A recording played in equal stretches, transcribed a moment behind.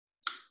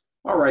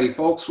All righty,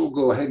 folks, we'll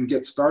go ahead and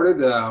get started.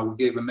 We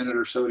gave a minute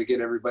or so to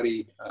get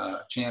everybody a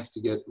chance to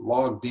get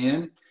logged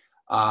in.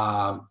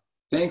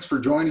 Thanks for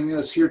joining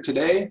us here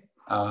today.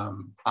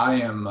 I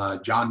am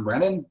John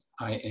Brenan.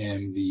 I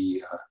am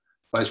the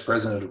Vice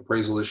President of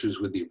Appraisal Issues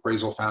with the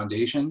Appraisal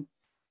Foundation.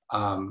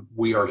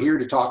 We are here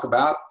to talk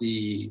about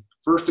the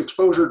first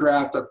exposure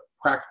draft of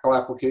practical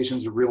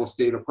applications of real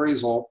estate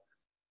appraisal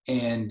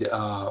and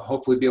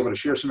hopefully be able to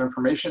share some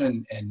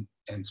information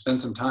and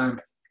spend some time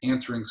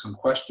answering some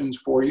questions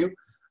for you.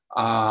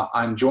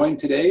 I'm joined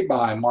today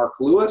by Mark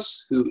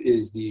Lewis, who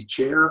is the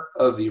chair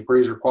of the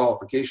Appraiser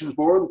Qualifications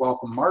Board.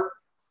 Welcome, Mark.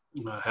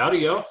 Howdy,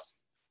 y'all.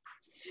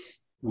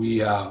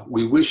 We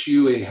wish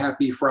you a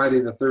happy Friday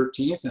the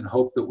 13th and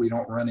hope that we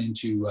don't run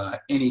into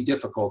any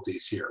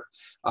difficulties here.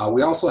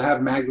 We also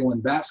have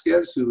Magdalene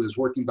Vasquez, who is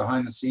working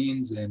behind the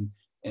scenes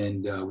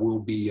and will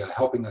be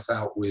helping us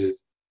out with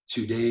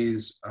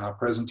today's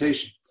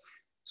presentation.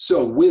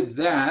 So with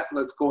that,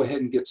 let's go ahead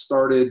and get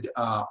started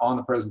on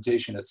the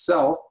presentation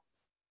itself.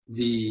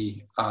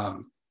 The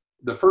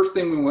first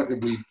thing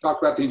we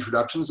talked about the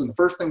introductions, and the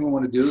first thing we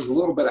want to do is a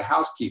little bit of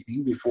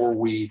housekeeping before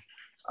we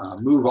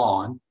move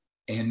on,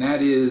 and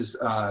that is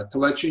to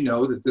let you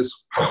know that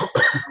this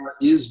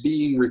is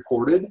being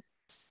recorded,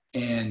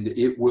 and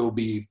it will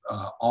be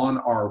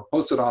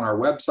posted on our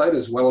website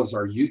as well as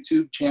our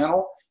YouTube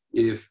channel.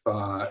 If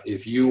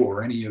you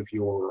or any of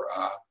your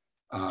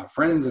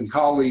friends and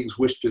colleagues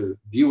wish to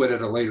view it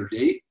at a later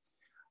date.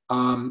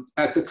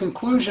 At the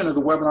conclusion of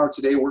the webinar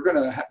today,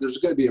 there's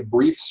going to be a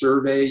brief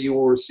survey you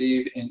will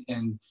receive,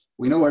 and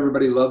we know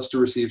everybody loves to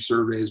receive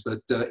surveys, but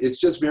it's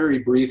just very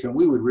brief, and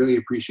we would really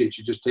appreciate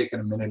you just taking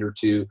a minute or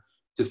two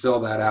to fill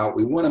that out.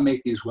 We want to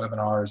make these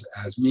webinars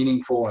as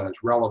meaningful and as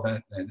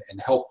relevant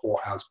and helpful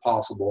as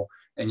possible,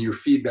 and your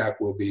feedback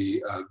will be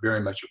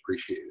very much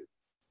appreciated.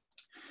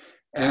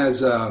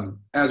 As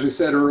we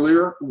said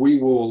earlier, we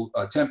will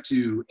attempt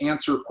to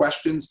answer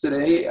questions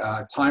today,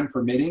 time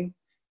permitting,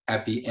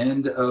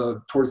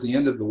 towards the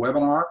end of the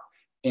webinar.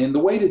 And the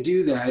way to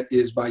do that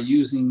is by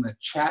using the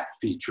chat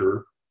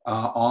feature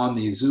on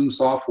the Zoom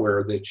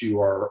software that you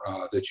are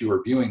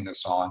viewing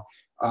this on.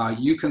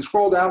 You can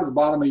scroll down to the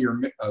bottom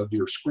of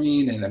your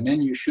screen, and a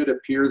menu should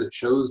appear that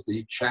shows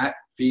the chat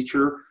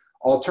feature.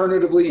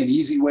 Alternatively, an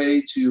easy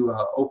way to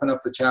open up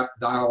the chat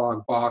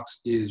dialog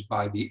box is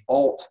by the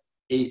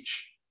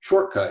Alt-H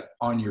shortcut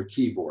on your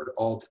keyboard.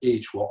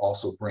 Alt-H will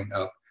also bring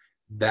up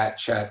that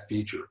chat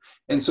feature.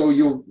 And so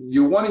you'll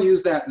want to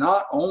use that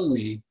not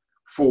only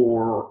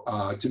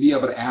to be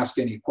able to ask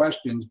any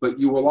questions, but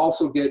you will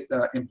also get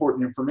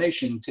important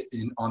information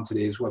on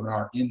today's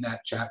webinar in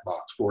that chat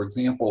box. For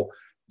example,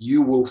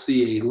 you will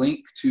see a link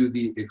to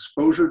the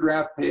exposure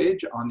draft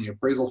page on the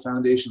Appraisal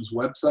Foundation's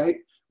website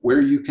where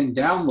you can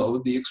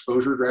download the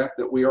exposure draft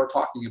that we are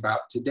talking about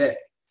today.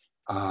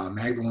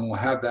 Magdalene will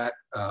have that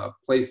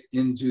placed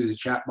into the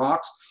chat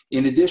box.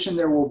 In addition,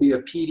 there will be a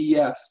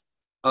PDF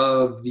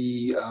of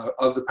the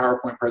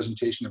PowerPoint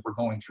presentation that we're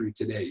going through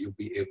today. You'll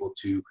be able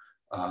to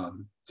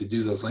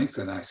do those links,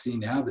 and I see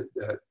now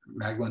that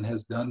Magdalene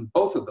has done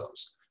both of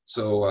those.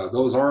 So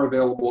those are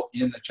available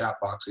in the chat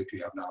box if you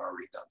have not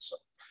already done so.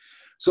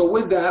 So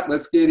with that,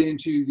 let's get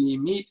into the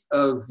meat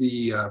of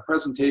the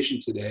presentation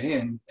today.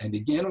 And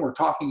again, we're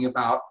talking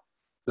about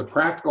the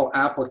practical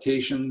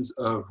applications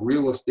of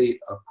real estate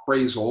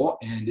appraisal.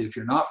 And if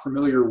you're not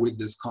familiar with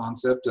this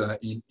concept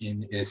in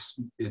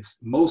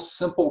its most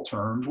simple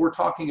terms, we're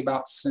talking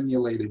about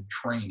simulated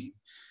training.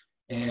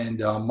 And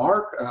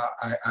Mark,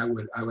 I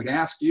would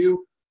ask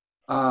you,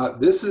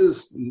 this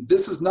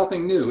is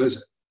nothing new, is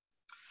it?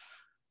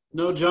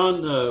 No,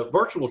 John,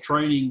 virtual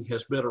training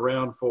has been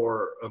around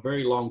for a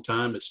very long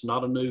time. It's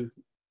not a new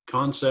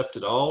concept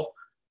at all.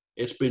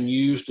 It's been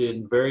used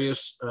in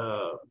various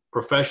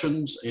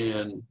professions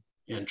and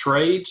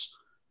trades.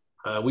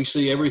 We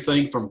see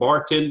everything from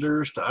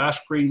bartenders to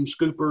ice cream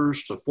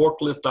scoopers to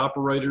forklift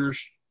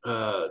operators,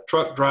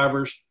 truck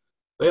drivers.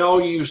 They all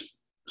use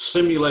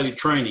simulated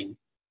training,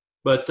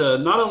 but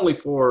not only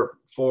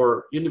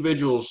for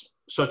individuals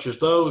such as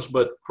those,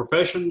 but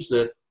professions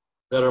that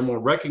are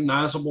more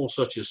recognizable,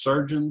 such as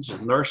surgeons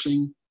and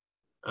nursing,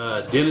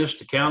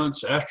 dentists,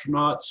 accountants,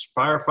 astronauts,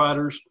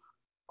 firefighters.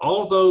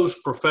 All of those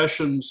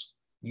professions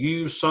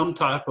use some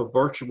type of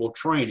virtual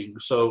training.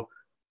 So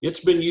it's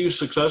been used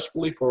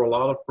successfully for a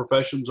lot of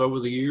professions over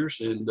the years.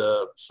 And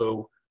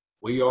so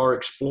we are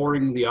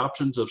exploring the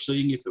options of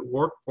seeing if it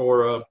worked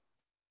for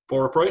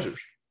appraisers.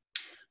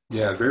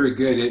 Yeah, very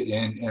good.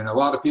 And a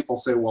lot of people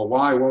say, well,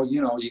 why? Well,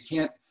 you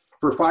can't,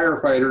 for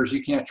firefighters,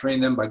 you can't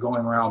train them by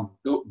going around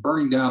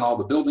burning down all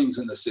the buildings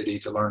in the city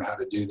to learn how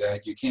to do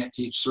that. You can't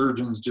teach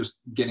surgeons just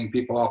getting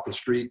people off the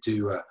street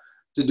to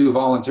do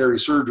voluntary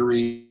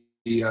surgery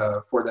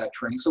for that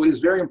training. So it is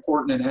very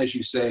important, and as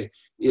you say,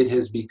 it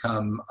has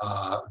become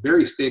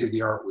very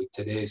state-of-the-art with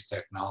today's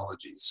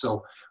technology.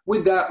 So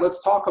with that,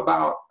 let's talk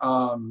about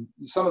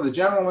some of the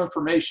general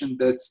information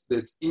that's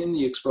in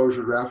the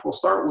exposure draft. We'll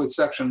start with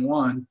section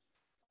 1,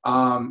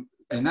 and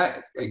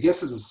that, I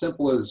guess, is as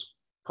simple as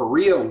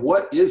PAREA.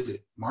 What is it,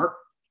 Mark?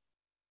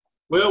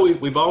 Well,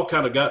 we've all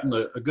kind of gotten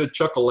a good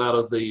chuckle out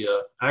of the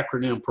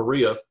acronym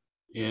PAREA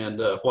and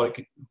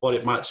what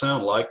it might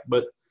sound like.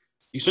 But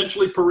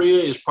essentially,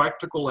 PAREA is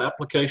Practical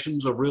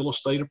Applications of Real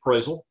Estate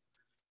Appraisal.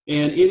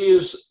 And it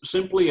is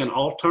simply an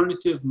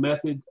alternative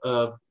method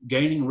of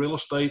gaining real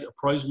estate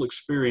appraisal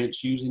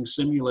experience using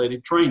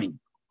simulated training.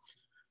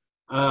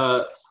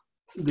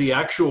 The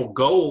actual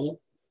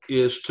goal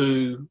is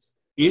to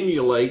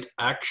emulate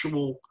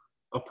actual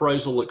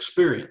appraisal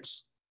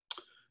experience.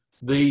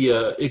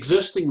 The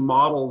existing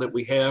model that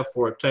we have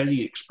for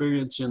obtaining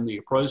experience in the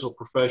appraisal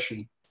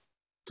profession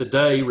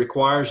today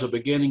requires a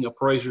beginning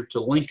appraiser to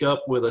link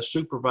up with a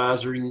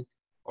supervising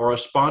or a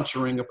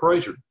sponsoring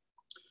appraiser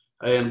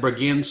and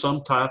begin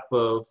some type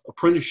of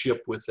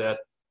apprenticeship with that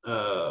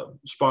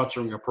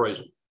sponsoring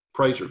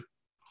appraiser.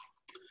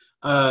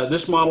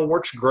 This model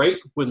works great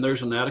when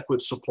there's an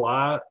adequate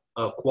supply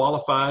of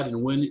qualified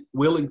and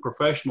willing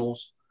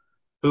professionals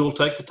who will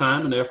take the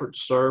time and effort to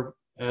serve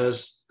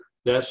as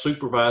that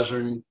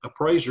supervising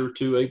appraiser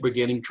to a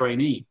beginning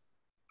trainee.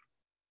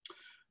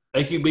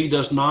 AQB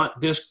does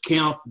not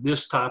discount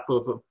this type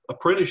of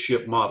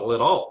apprenticeship model at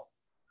all.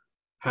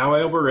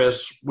 However,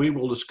 as we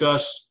will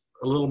discuss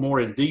a little more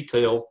in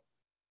detail,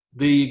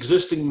 the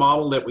existing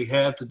model that we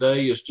have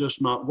today is just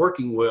not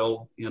working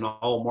well in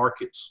all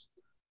markets.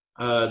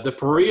 The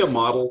PAREA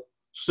model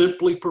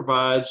simply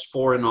provides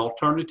for an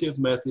alternative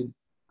method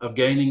of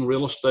gaining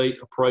real estate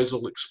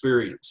appraisal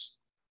experience.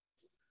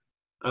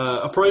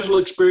 Appraisal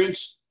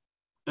experience,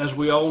 as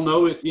we all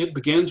know, it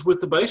begins with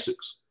the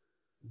basics.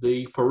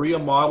 The PAREA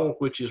model,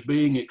 which is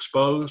being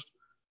exposed,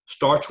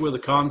 starts with a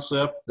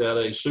concept that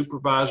a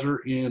supervisor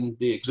in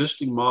the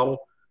existing model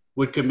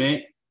would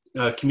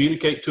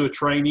communicate to a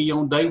trainee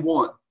on day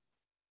one.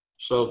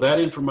 So that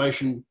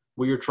information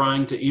we are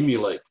trying to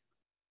emulate.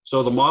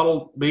 So the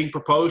model being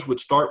proposed would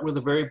start with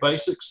the very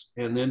basics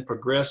and then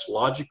progress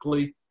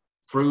logically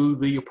through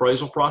the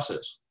appraisal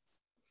process.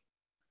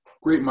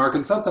 Great, Mark.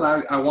 And something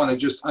I want to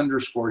just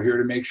underscore here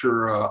to make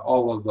sure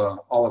all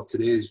of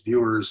today's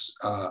viewers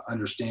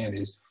understand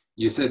is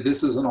you said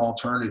this is an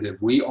alternative.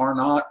 We are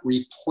not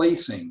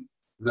replacing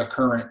the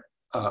current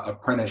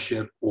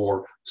apprenticeship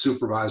or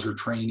supervisor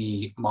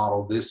trainee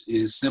model. This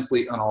is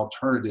simply an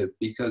alternative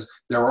because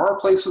there are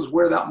places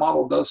where that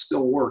model does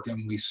still work,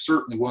 and we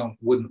certainly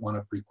wouldn't want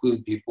to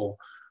preclude people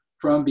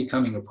from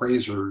becoming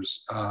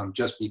appraisers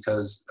just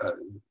because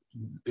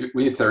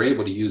if they're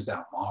able to use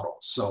that model.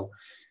 So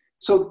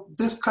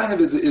this kind of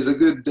is a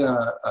good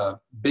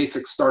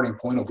basic starting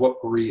point of what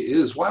PAREA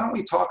is. Why don't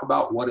we talk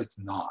about what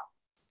it's not?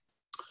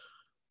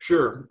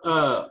 Sure.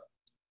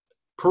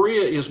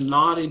 PAREA is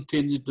not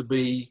intended to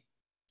be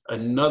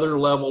another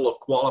level of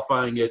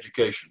qualifying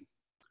education,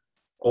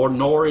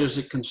 nor is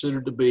it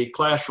considered to be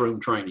classroom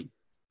training.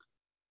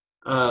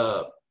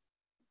 And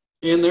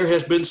there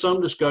has been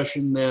some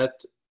discussion that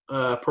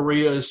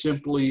PAREA is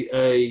simply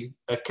a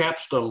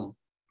capstone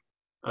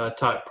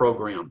type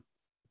program.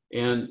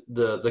 And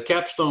the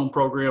capstone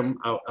program,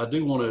 I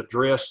do want to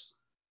address,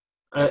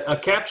 a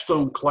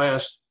capstone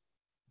class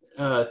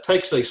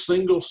takes a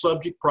single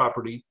subject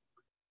property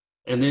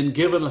and then,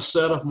 given a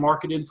set of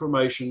market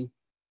information,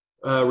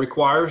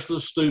 requires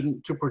the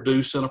student to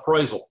produce an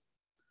appraisal.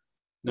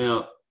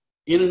 Now,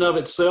 in and of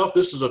itself,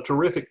 this is a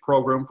terrific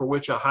program for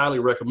which I highly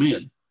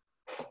recommend.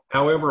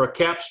 However, a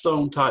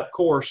capstone type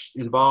course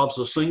involves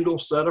a single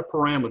set of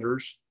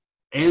parameters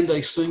and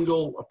a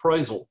single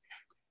appraisal.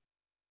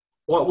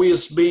 What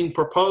is being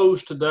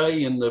proposed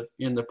today in the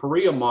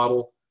PAREA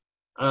model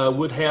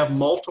would have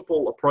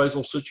multiple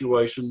appraisal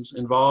situations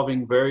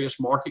involving various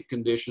market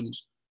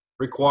conditions,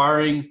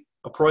 requiring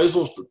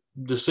appraisal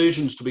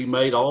decisions to be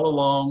made all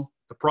along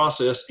the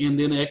process and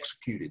then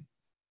executed.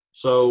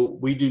 So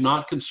we do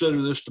not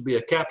consider this to be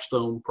a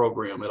capstone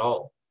program at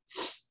all.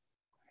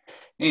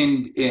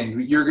 And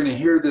you're going to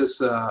hear this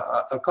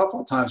a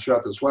couple of times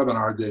throughout this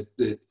webinar that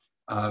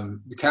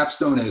the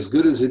capstone, as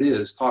good as it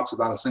is, talks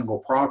about a single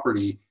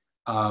property.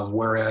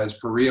 Whereas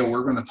PAREA,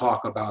 we're going to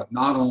talk about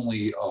not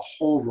only a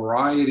whole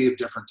variety of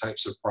different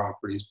types of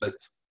properties, but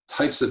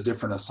types of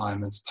different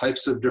assignments,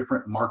 types of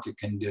different market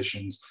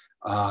conditions.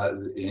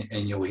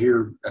 And you'll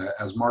hear,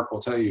 as Mark will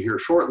tell you here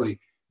shortly,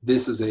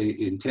 this is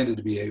intended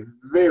to be a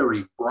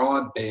very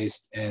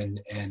broad-based and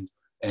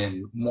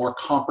more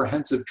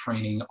comprehensive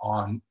training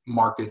on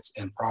markets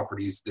and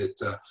properties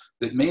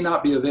that may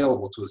not be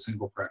available to a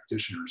single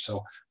practitioner.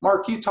 So,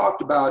 Mark, you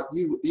talked about,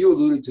 you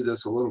alluded to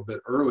this a little bit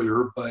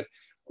earlier, but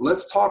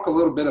let's talk a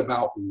little bit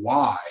about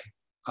why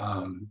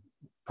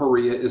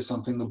PAREA is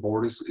something the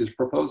board is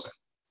proposing.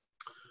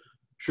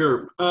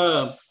 Sure.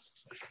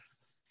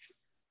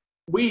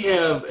 We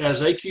have,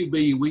 as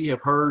AQB, we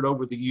have heard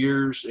over the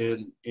years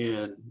and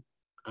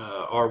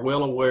are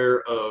well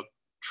aware of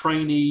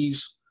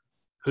trainees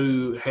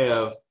who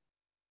have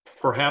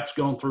perhaps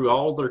gone through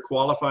all their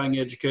qualifying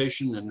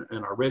education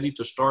and are ready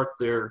to start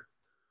their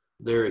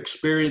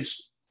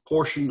experience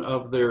portion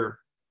of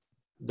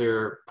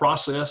their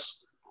process.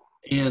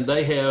 And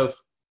they have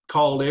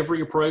called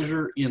every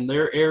appraiser in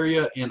their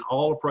area, and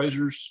all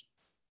appraisers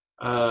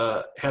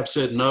have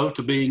said no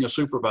to being a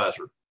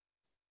supervisor.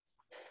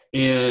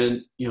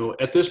 And,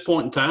 at this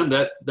point in time,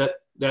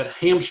 that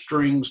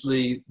hamstrings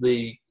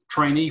the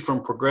trainee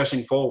from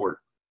progressing forward.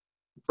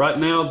 Right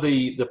now,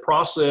 the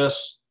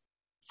process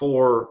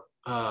for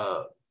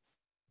an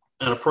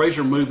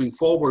appraiser moving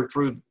forward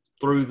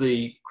through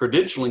the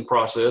credentialing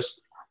process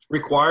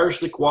requires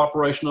the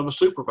cooperation of a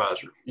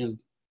supervisor. And,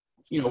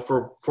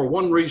 for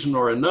one reason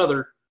or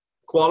another,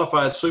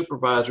 qualified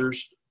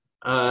supervisors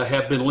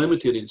have been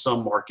limited in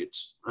some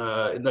markets.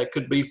 And that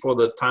could be for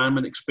the time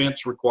and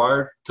expense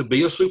required to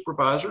be a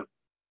supervisor.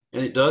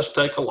 And it does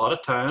take a lot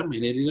of time,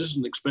 and it is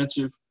an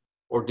expensive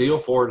ordeal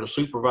for the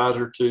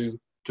supervisor to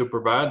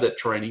provide that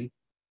training.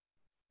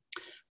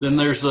 Then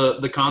there's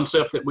the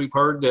concept that we've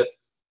heard that,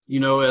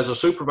 as a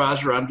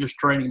supervisor, I'm just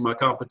training my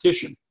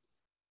competition.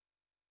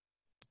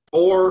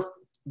 Or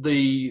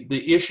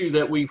the issue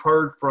that we've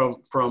heard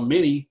from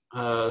many,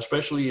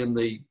 especially in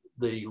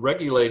the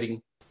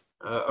regulating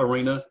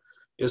arena,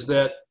 is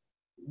that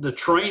the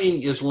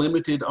training is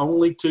limited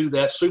only to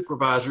that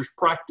supervisor's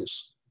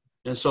practice.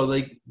 And so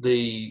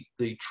the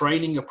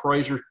training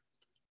appraiser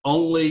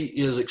only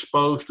is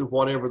exposed to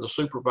whatever the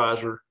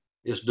supervisor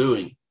is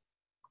doing.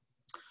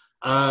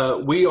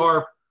 We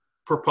are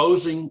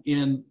proposing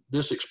in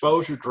this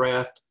exposure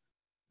draft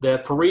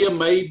that PAREA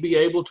may be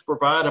able to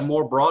provide a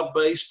more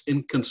broad-based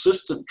and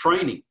consistent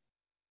training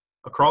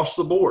across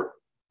the board.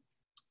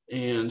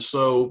 And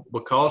so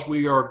because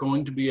we are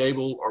going to be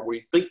able, or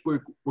we think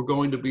we're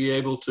going to be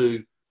able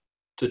to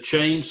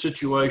change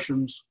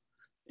situations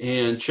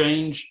and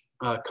change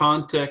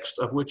context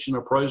of which an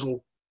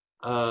appraisal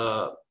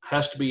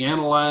has to be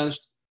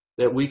analyzed,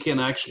 that we can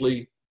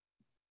actually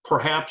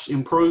perhaps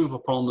improve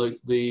upon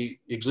the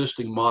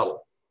existing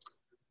model.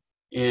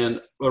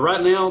 And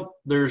right now,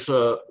 there's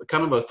a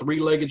kind of a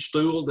three-legged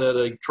stool that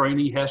a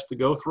trainee has to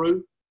go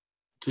through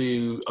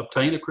to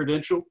obtain a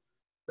credential.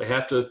 They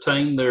have to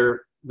obtain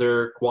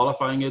their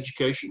qualifying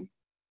education,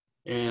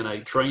 and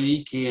a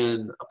trainee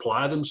can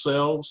apply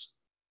themselves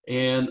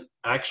and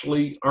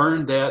actually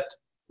earn that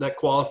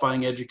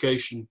qualifying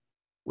education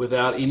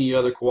without any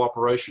other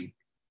cooperation.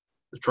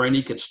 The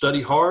trainee can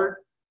study hard.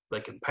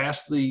 They can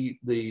pass the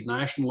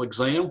national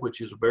exam,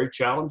 which is very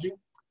challenging.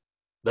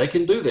 They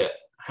can do that.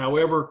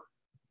 However,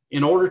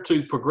 in order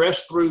to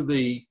progress through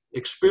the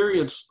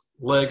experience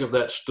leg of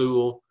that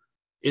stool,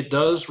 it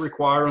does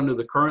require, under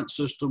the current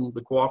system,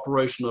 the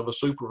cooperation of a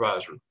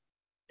supervisor.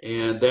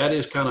 And that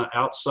is kind of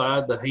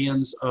outside the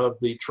hands of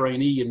the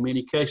trainee in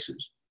many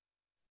cases.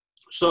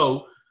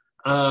 So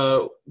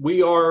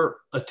we are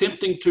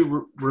attempting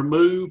to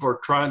remove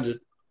or trying to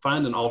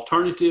find an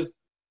alternative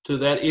to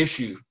that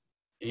issue.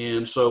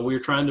 And so we're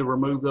trying to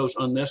remove those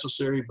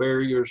unnecessary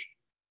barriers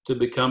to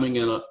becoming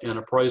an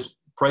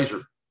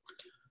appraiser.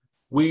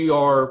 We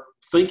are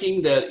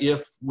thinking that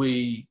if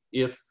the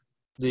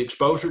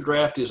exposure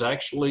draft is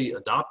actually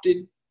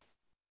adopted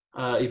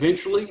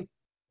eventually,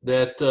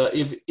 that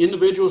if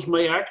individuals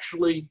may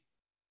actually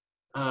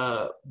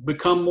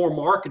become more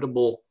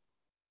marketable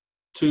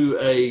to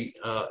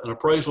an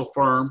appraisal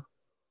firm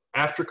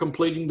after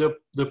completing the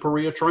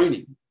PAREA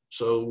training.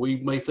 So we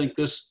may think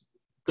this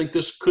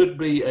could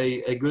be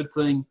a good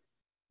thing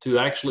to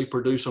actually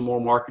produce a more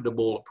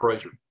marketable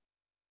appraiser.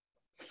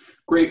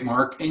 Great,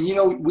 Mark. And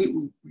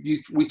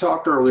we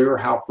talked earlier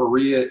how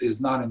PAREA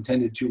is not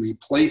intended to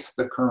replace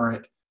the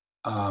current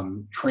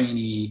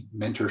trainee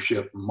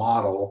mentorship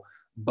model,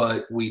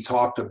 but we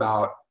talked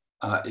about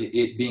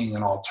it being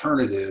an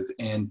alternative.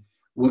 And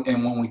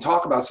when we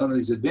talk about some of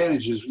these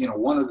advantages,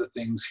 one of the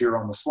things here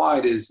on the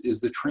slide is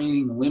the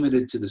training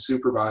limited to the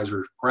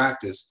supervisor's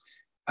practice.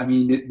 I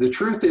mean, the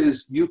truth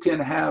is you can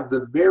have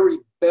the very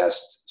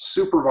best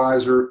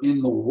supervisor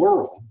in the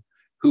world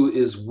who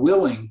is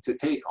willing to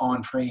take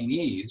on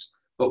trainees,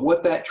 but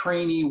what that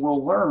trainee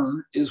will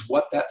learn is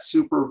what that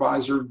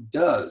supervisor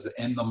does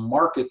and the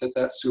market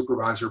that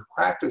supervisor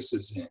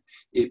practices in.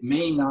 It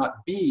may not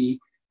be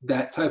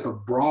that type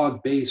of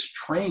broad-based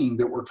training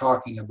that we're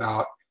talking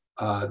about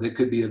that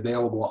could be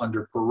available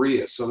under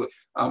PAREA. So,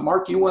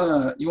 Mark, you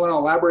wanna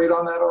elaborate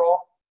on that at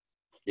all?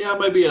 Yeah,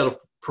 maybe I'll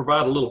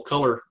provide a little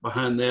color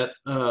behind that.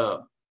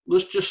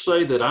 Let's just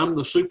say that I'm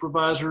the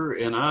supervisor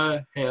and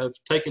I have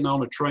taken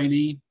on a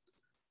trainee.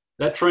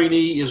 That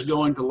trainee is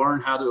going to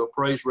learn how to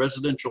appraise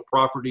residential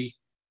property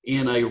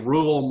in a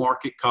rural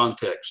market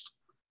context.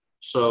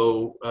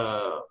 So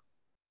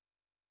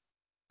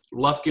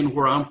Lufkin,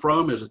 where I'm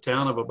from, is a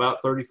town of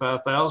about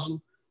 35,000,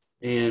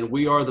 and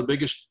we are the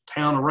biggest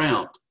town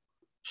around.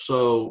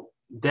 So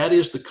that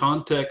is the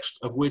context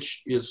of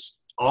which is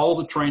all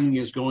the training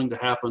is going to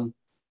happen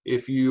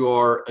if you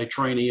are a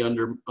trainee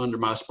under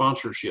my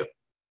sponsorship.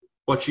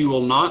 What you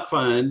will not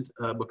find,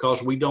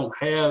 because we don't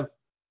have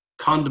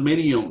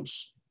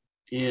condominiums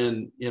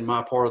in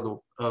my part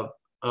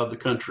of the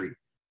country.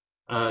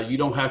 You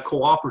don't have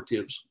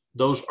cooperatives.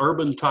 Those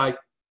urban type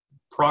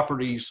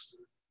properties,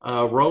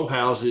 row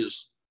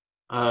houses,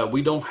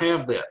 we don't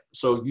have that.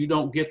 So you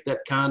don't get that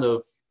kind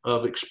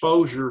of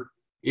exposure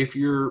if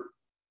you're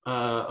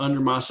under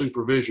my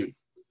supervision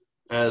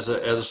as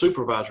a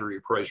supervisory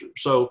appraiser.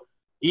 So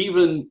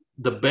even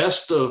the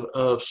best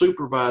of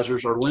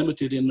supervisors are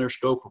limited in their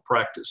scope of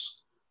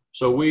practice.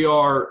 So we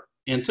are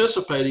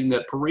anticipating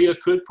that PAREA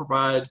could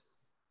provide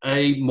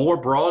a more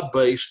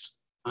broad-based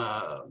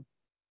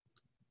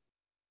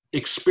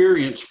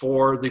experience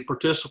for the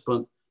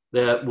participant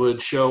that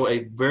would show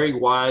a very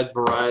wide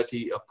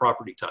variety of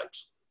property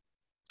types.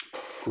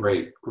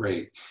 Great,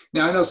 great.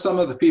 Now I know some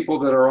of the people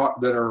that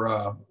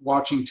are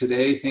watching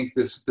today think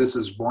this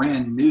is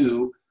brand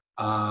new,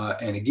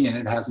 and again,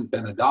 it hasn't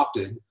been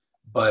adopted.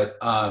 But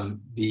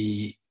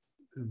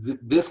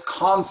this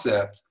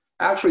concept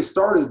actually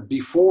started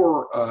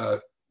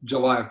before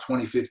July of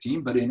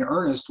 2015, but in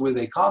earnest with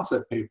a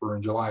concept paper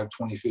in July of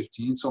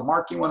 2015. So,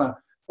 Mark, you want to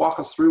walk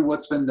us through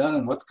what's been done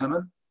and what's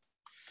coming?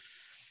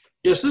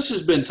 Yes, this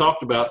has been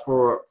talked about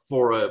for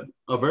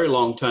a very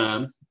long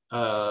time.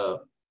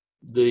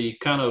 The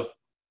kind of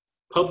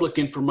public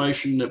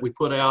information that we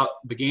put out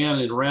began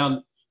in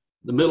around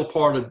the middle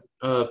part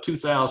of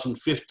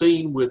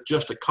 2015 with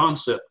just a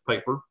concept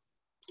paper.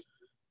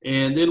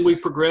 And then we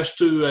progressed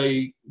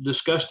to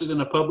discussed it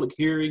in a public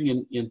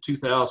hearing in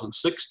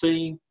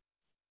 2016.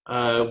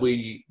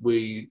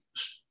 We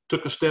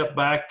took a step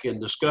back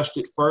and discussed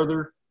it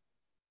further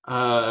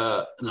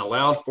and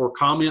allowed for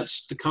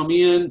comments to come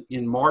in.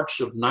 In March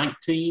of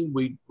 19,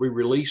 we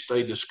released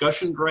a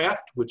discussion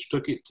draft, which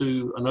took it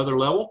to another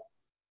level.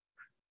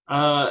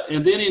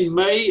 And then in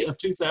May of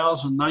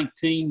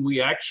 2019, we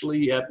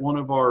actually, at one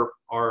of our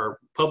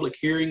public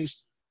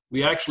hearings,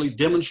 we actually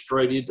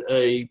demonstrated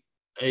a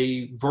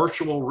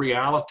virtual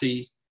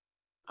reality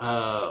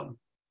of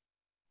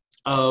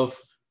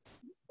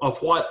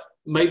what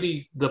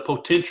maybe the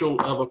potential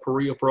of a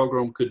PAREA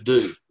program could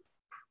do.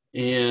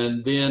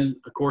 And then,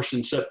 of course,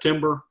 in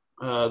September,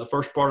 the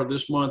first part of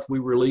this month, we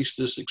released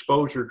this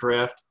exposure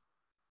draft.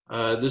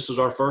 This is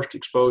our first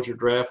exposure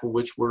draft, for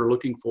which we're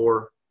looking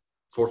for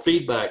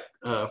feedback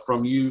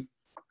from you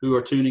who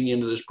are tuning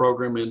into this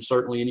program, and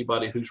certainly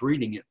anybody who's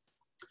reading it.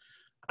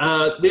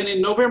 Then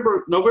in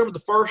November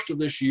the 1st of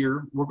this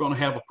year, we're going to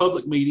have a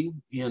public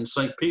meeting in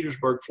St.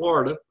 Petersburg,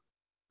 Florida.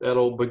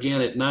 That'll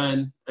begin at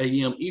 9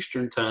 a.m.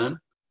 Eastern Time.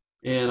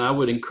 And I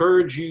would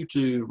encourage you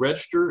to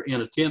register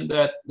and attend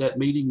that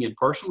meeting in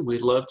person.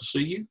 We'd love to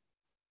see you.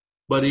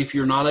 But if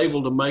you're not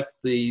able to make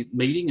the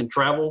meeting and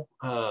travel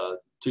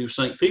to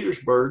St.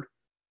 Petersburg,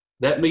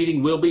 that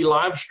meeting will be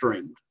live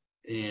streamed.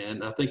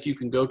 And I think you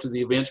can go to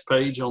the events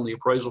page on the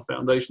Appraisal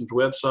Foundation's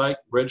website,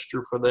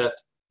 register for that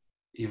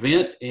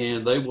event,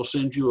 and they will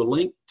send you a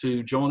link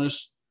to join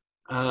us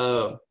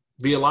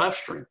via live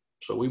stream.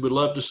 So we would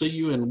love to see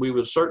you, and we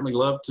would certainly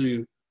love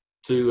to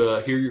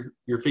hear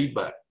your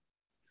feedback.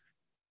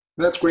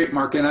 That's great,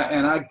 Mark. And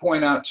I'd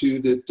point out too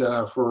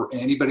that for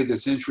anybody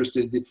that's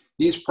interested,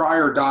 these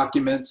prior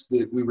documents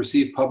that we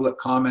received public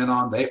comment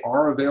on, they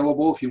are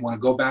available if you want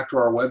to go back to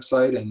our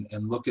website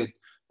and look at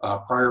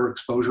prior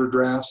exposure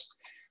drafts.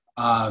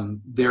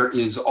 There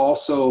is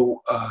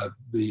also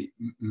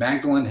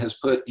Magdalene has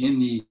put in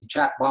the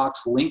chat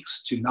box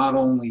links to not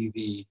only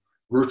the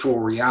virtual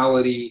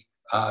reality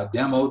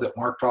demo that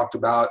Mark talked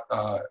about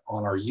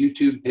on our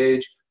YouTube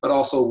page, but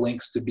also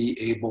links to be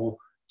able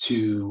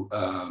to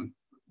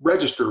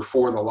register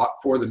for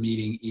the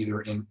meeting,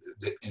 either in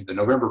the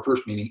November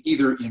 1st meeting,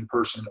 either in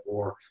person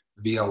or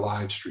via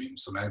live stream.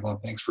 So Magdalene,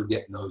 thanks for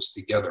getting those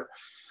together.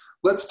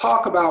 Let's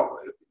talk about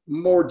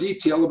more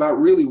detail about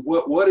really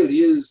what it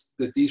is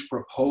that these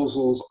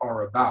proposals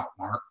are about,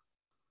 Mark.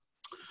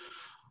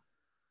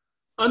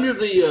 Under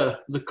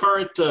the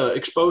current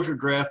exposure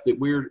draft that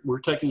we're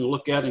taking a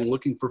look at and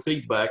looking for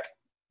feedback,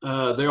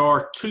 there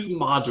are two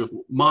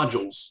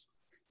modules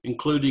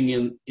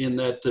including in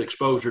that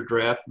exposure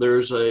draft.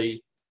 There's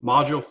a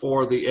module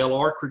for the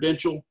LR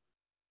credential,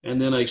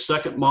 and then a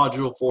second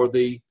module for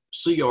the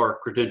CR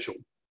credential.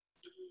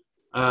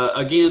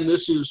 Again,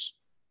 this is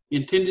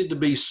intended to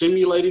be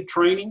simulated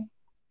training,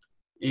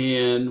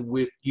 and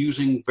with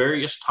using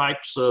various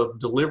types of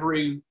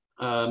delivery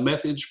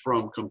methods,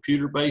 from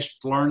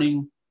computer-based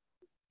learning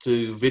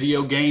to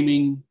video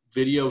gaming,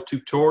 video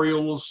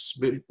tutorials,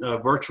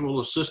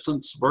 virtual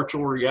assistants,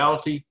 virtual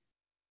reality,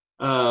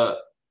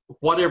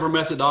 whatever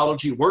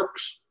methodology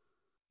works,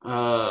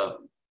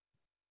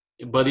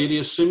 but it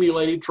is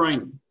simulated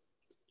training.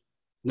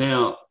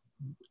 Now,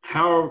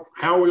 how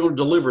are we going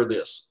to deliver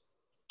this?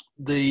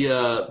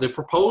 The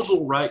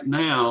proposal right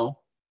now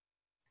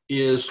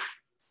is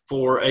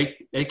for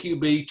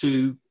AQB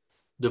to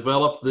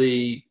develop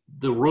the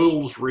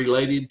rules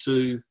related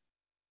to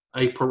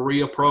a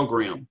PAREA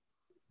program,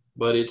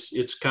 but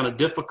it's kind of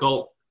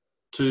difficult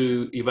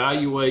to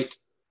evaluate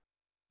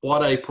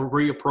what a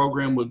PAREA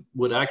program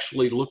would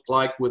actually look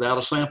like without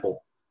a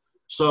sample.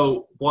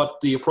 So what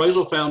the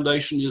Appraisal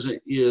Foundation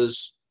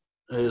is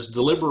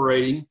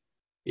deliberating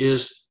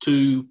is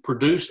to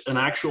produce an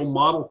actual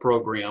model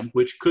program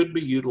which could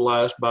be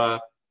utilized by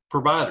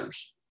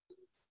providers.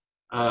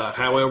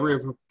 However,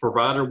 if a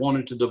provider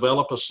wanted to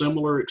develop a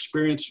similar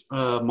experience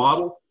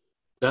model,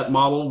 that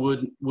model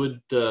would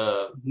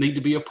need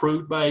to be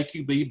approved by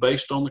AQB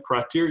based on the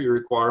criteria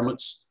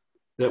requirements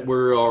that we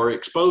are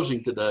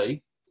exposing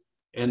today.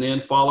 and then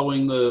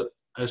following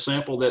a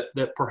sample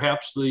that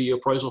perhaps the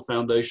Appraisal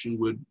Foundation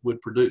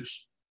would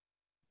produce.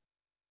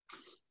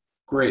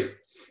 Great.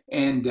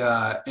 And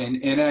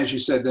as you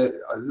said, that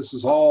this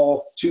is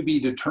all to be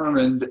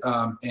determined,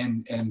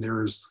 and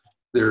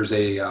there's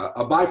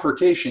a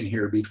bifurcation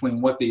here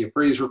between what the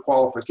Appraiser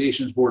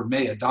Qualifications Board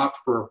may adopt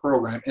for a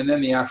program and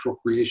then the actual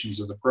creations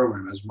of the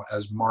program,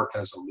 as Mark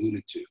has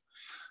alluded to.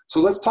 So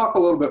let's talk a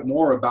little bit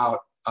more about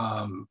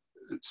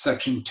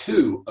Section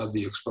 2 of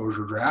the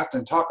exposure draft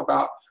and talk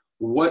about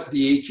what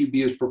the AQB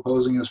is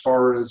proposing as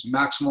far as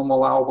maximum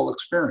allowable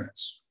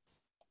experience.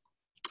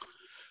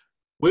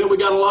 Well, we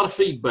got a lot of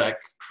feedback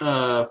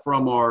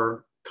from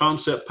our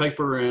concept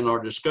paper and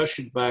our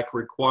discussion back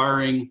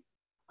requiring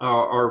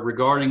or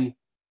regarding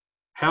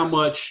how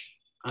much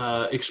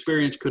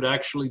experience could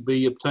actually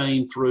be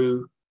obtained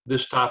through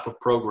this type of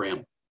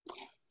program.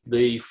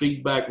 The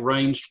feedback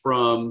ranged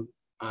from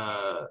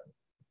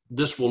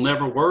this will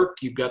never work,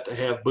 you've got to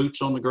have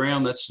boots on the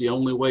ground, that's the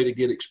only way to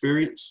get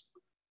experience,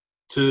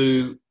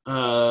 to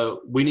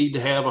we need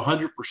to have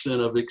 100%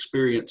 of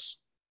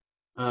experience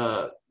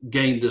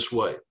gained this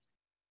way.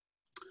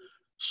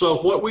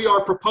 So what we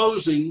are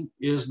proposing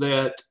is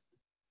that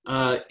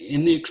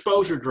in the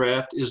exposure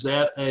draft is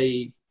that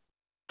a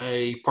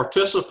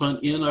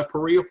participant in a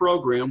PAREA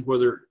program,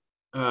 whether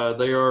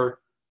they are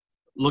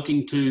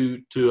looking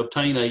to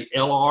obtain a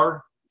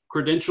LR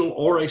credential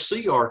or a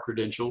CR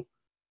credential,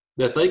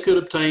 that they could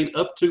obtain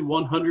up to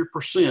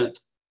 100%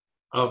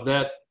 of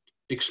that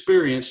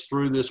experience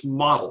through this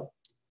model.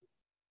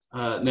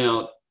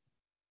 Now,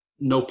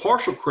 no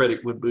partial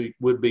credit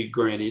would be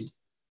granted.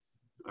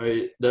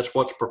 That's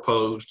what's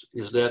proposed,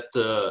 is that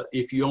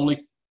if you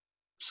only,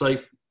 say,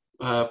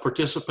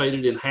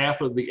 participated in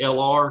half of the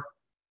LR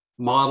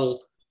model,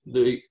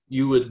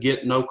 you would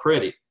get no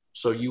credit.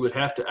 So you would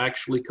have to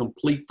actually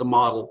complete the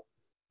model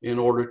in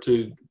order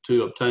to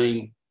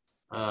obtain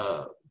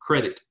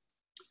credit.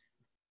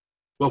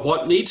 But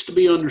what needs to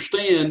be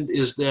understood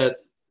is that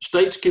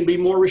states can be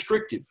more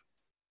restrictive.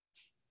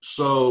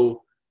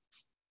 So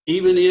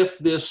even if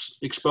this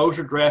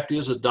exposure draft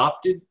is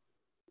adopted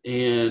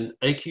and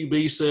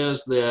AQB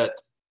says that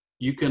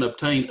you can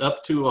obtain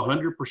up to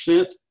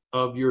 100%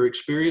 of your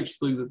experience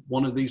through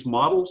one of these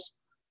models,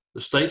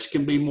 the states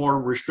can be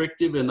more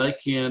restrictive and they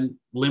can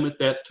limit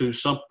that to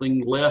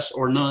something less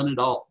or none at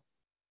all.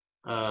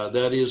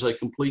 That is a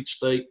complete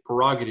state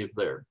prerogative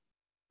there.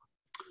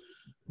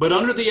 But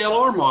under the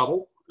LR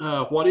model,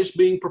 what is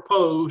being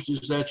proposed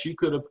is that you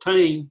could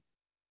obtain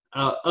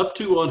up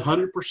to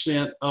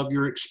 100% of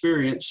your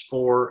experience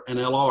for an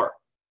LR.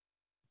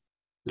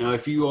 Now,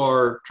 if you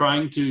are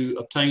trying to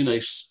obtain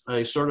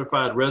a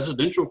certified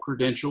residential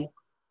credential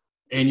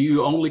and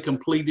you only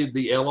completed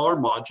the LR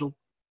module,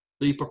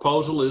 the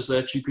proposal is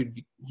that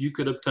you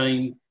could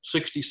obtain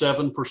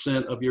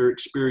 67% of your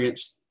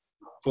experience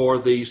for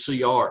the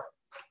CR.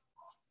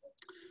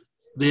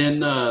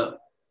 Then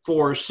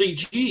for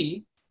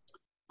CG,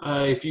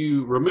 if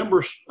you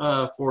remember,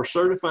 for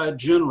certified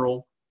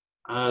general,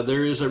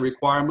 there is a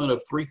requirement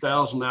of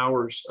 3,000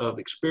 hours of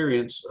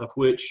experience, of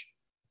which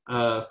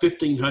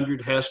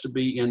 1,500 has to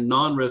be in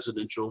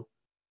non-residential,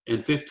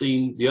 and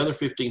the other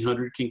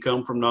 1,500 can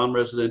come from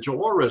non-residential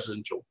or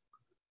residential.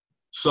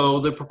 So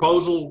the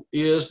proposal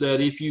is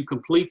that if you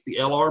complete the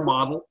LR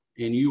model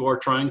and you are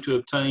trying to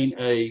obtain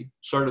a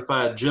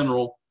certified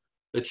general,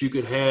 that you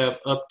could have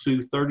up to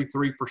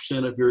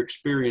 33% of your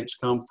experience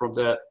come from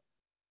that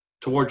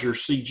towards your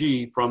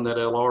CG from that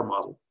LR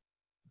model.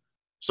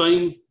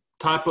 Same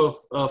type of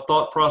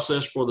thought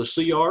process for the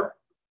CR.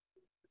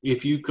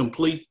 If you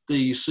complete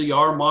the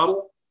CR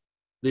model,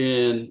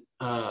 then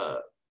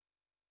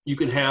you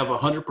can have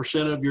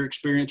 100% of your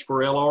experience for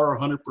LR,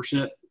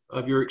 100%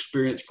 of your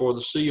experience for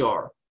the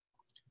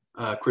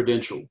CR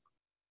credential.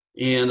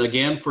 And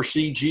again, for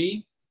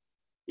CG,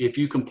 if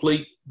you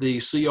complete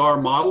the CR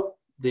model,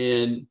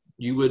 then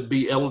you would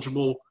be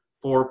eligible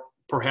for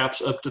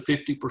perhaps up to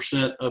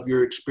 50% of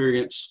your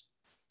experience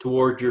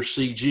toward your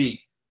CG.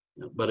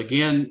 But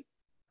again,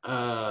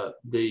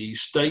 the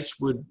states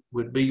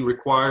would be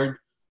required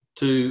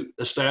to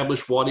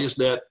establish what is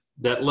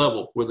that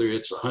level, whether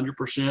it's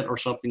 100% or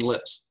something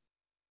less.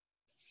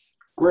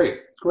 Great,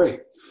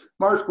 great.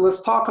 Mark,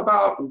 let's talk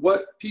about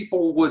what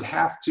people would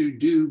have to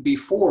do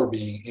before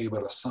being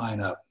able to sign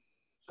up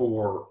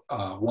for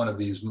one of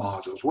these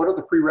modules. What are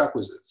the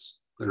prerequisites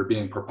that are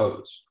being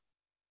proposed?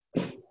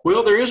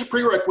 Well, there is a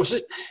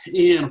prerequisite,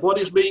 and what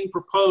is being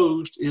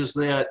proposed is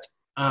that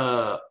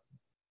a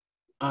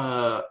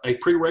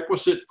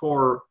prerequisite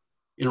for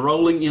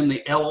enrolling in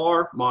the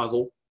LR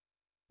model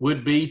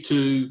would be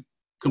to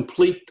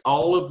complete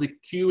all of the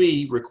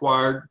QE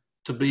required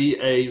to be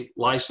a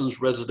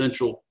licensed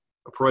residential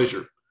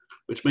appraiser,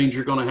 which means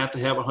you're going to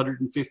have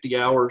 150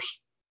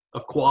 hours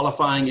of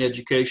qualifying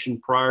education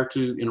prior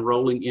to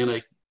enrolling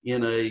in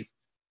a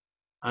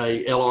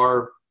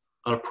LR,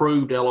 an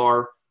approved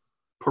LR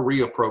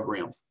PAREA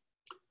program.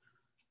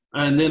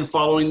 And then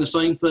following the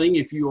same thing,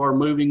 if you are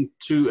moving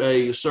to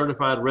a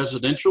certified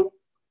residential,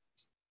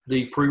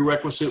 the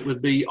prerequisite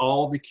would be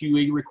all the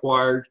QE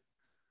required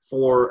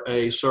for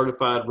a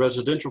certified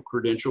residential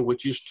credential,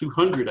 which is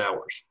 200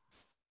 hours.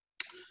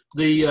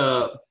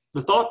 The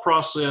thought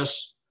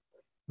process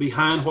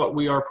behind what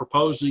we are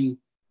proposing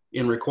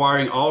in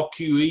requiring all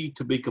QE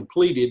to be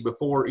completed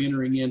before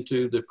entering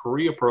into the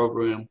PAREA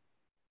program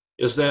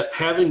is that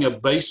having a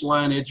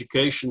baseline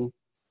education,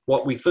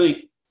 what we think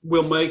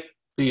will make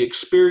the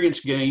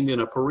experience gained in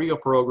a PAREA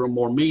program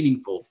more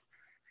meaningful,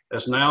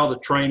 as now the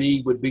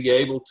trainee would be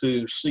able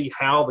to see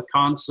how the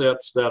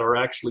concepts that are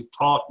actually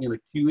taught in a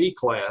QE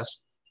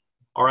class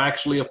are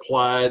actually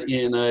applied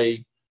in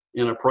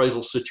an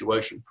appraisal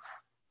situation.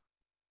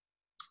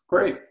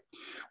 Great.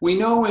 We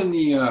know in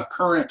the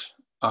current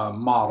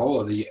model,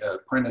 or the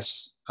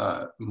apprentice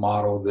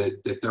model,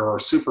 that there are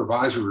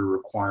supervisory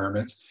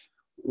requirements.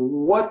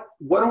 What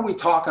are we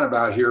talking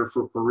about here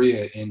for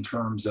PAREA in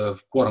terms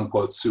of quote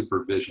unquote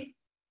supervision?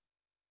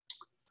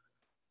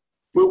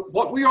 Well,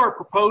 what we are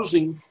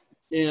proposing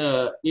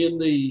in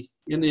the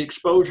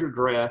exposure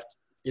draft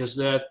is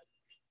that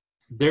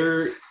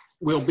there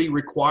will be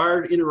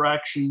required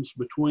interactions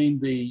between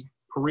the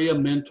PAREA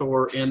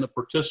mentor and the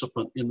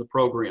participant in the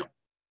program.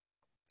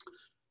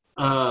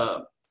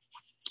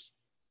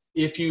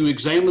 If you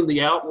examine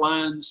the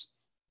outlines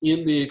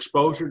in the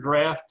exposure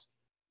draft,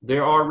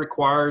 there are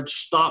required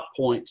stop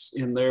points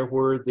in there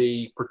where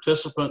the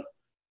participant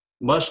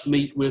must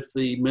meet with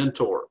the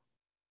mentor.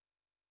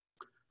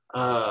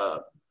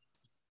 Of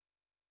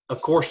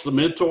course, the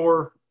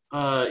mentor,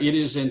 it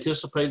is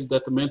anticipated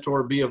that the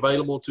mentor be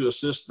available to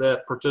assist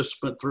that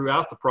participant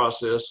throughout the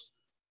process.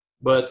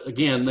 But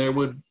again, there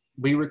would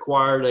be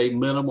required a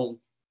minimum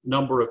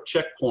number of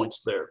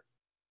checkpoints there.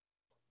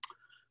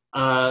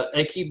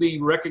 AQB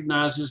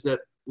recognizes that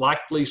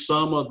likely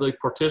some of the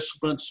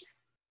participants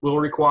will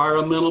require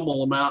a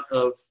minimal amount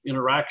of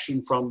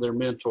interaction from their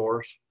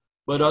mentors,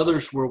 but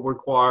others will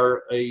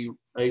require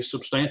a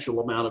substantial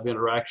amount of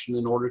interaction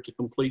in order to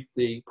complete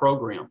the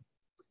program.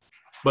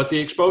 But the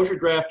exposure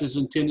draft is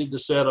intended to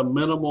set a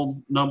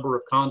minimum number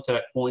of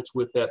contact points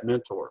with that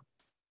mentor.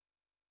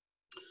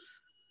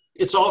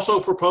 It's also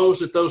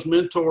proposed that those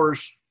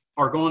mentors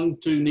are going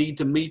to need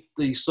to meet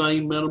the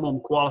same minimum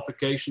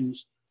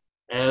qualifications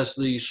as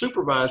the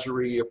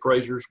supervisory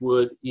appraisers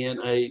would in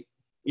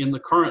the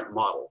current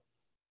model,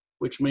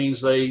 which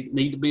means they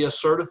need to be a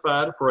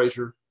certified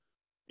appraiser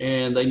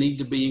and they need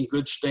to be in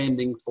good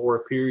standing for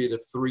a period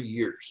of 3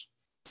 years.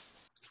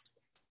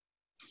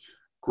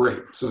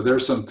 Great. So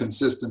there's some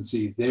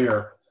consistency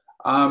there.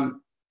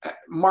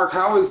 Mark,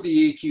 how is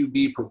the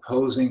AQB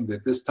proposing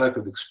that this type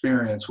of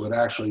experience would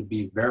actually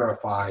be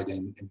verified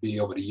and be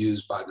able to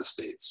use by the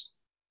states?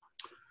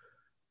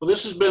 Well,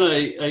 this has been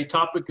a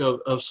topic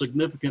of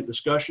significant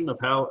discussion of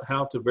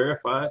how to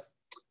verify it.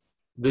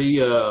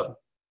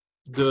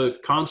 The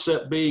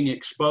concept being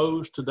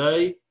exposed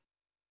today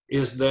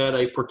is that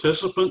a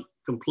participant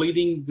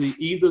completing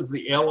either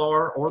the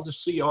LR or the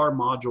CR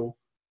module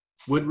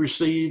would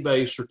receive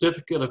a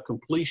certificate of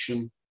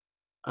completion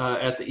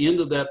at the end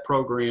of that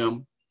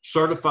program,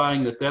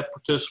 certifying that that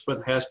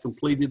participant has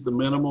completed the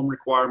minimum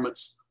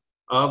requirements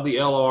of the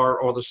LR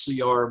or the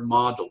CR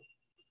module.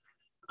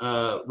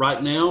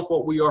 Right now,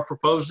 what we are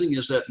proposing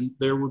is that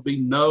there would be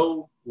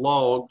no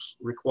logs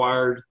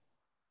required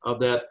of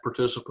that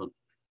participant.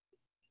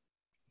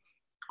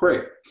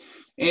 Great.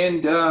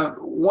 And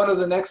one of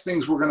the next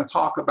things we're going to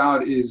talk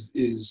about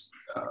is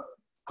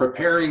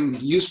preparing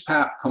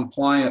USPAP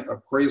compliant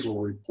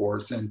appraisal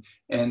reports. And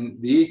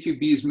the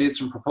AQB has made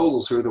some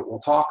proposals here that we'll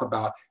talk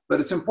about, but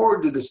it's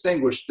important to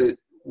distinguish that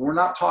we're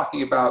not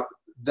talking about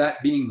that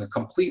being the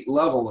complete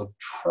level of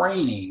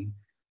training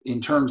in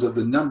terms of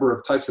the number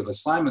of types of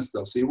assignments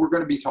they'll see. We're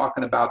going to be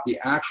talking about the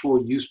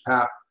actual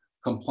USPAP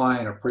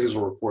compliant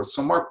appraisal reports.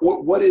 So Mark,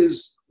 what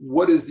is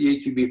the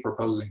AQB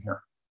proposing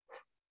here?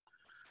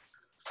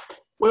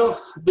 Well,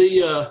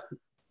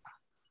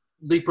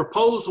 the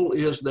proposal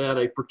is that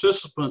a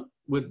participant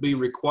would be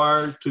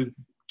required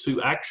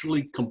to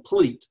actually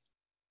complete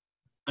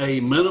a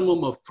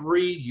minimum of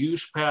 3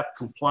 USPAP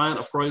compliant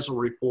appraisal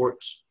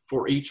reports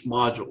for each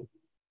module.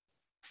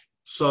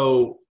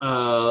 So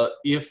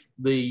if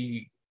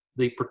the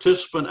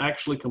participant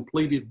actually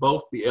completed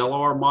both the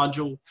LR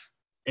module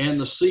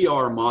and the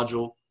CR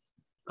module,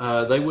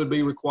 they would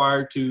be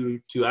required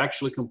to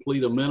actually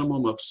complete a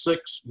minimum of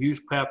 6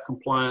 USPAP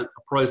compliant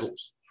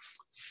appraisals.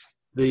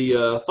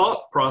 The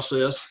thought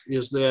process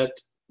is that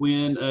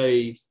when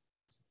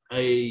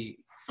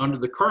under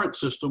the current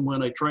system,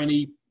 when a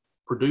trainee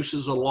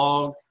produces a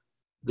log,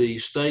 the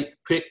state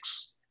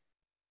picks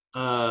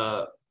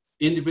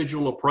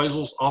individual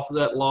appraisals off of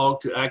that log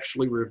to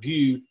actually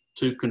review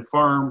to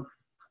confirm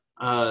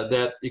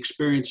that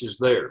experience is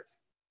there.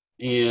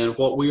 And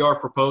what we are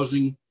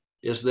proposing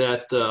is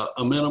that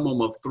a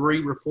minimum of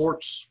 3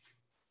 reports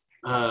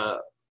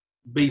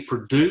be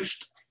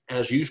produced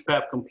as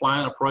USPAP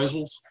compliant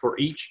appraisals for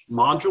each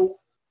module,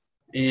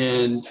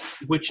 and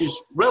which is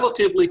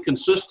relatively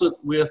consistent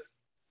with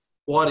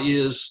what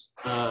is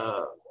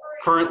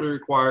currently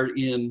required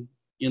in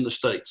the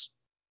states.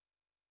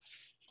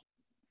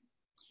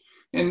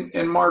 And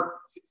Mark,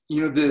 you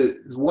know,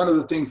 one of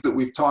the things that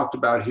we've talked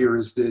about here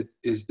is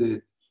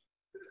that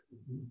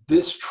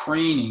this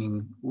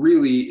training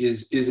really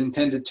is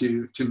intended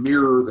to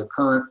mirror the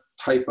current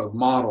type of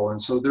model. And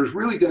so there's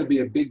really going to be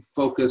a big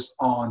focus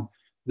on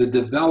the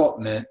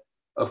development.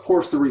 Of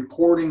course, the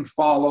reporting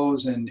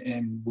follows, and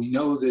we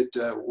know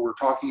that we're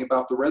talking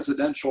about the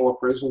residential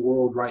appraisal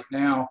world right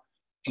now,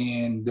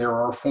 and there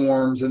are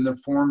forms, and the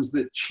forms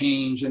that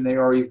change, and they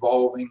are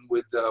evolving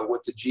with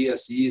what the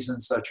GSEs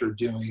and such are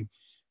doing.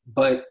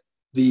 But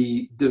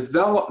the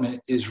development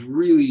is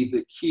really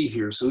the key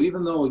here. So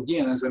even though,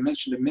 again, as I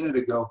mentioned a minute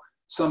ago,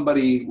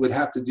 somebody would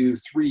have to do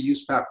 3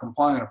 USPAP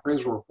compliant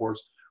appraisal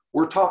reports,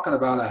 we're talking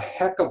about a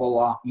heck of a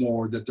lot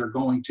more that they're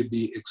going to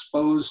be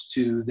exposed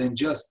to than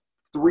just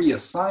 3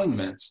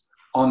 assignments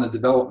on the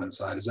development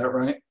side. Is that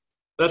right?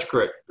 That's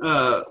correct.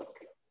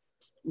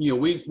 You know,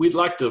 we'd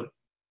like to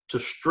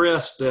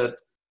stress that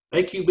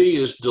AQB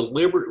is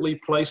deliberately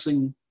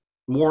placing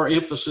more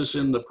emphasis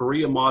in the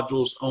PAREA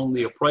modules on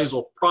the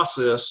appraisal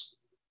process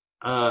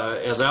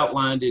as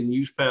outlined in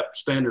USPAP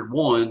Standard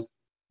 1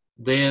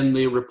 than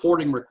the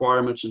reporting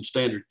requirements in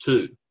Standard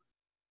 2.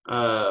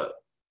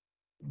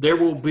 There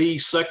will be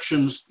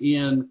sections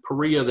in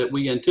PAREA that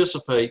we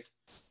anticipate,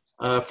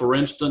 for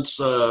instance,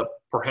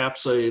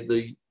 perhaps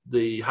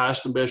the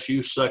highest and best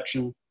use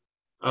section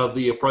of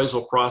the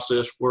appraisal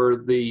process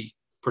where the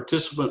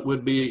participant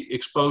would be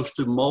exposed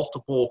to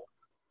multiple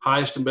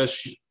highest and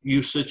best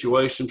use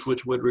situations,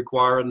 which would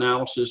require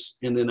analysis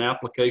and then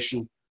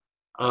application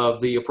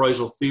of the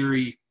appraisal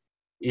theory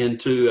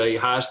into a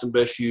highest and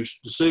best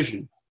use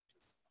decision.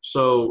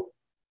 So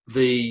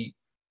the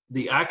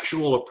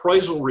actual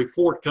appraisal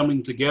report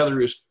coming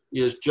together is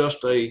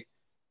just a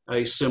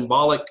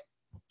symbolic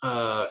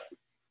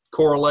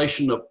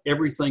correlation of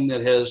everything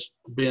that has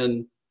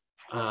been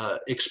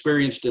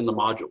experienced in the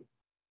module.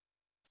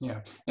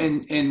 Yeah,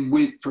 and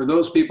for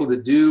those people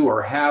that do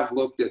or have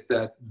looked at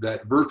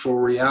that virtual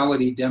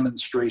reality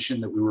demonstration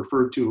that we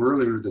referred to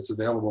earlier, that's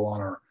available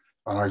on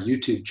our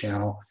YouTube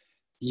channel,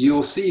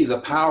 you'll see the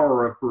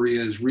power of PAREA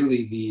is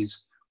really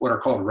these what are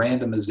called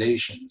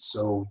randomizations.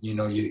 So you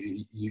know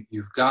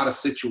you've got a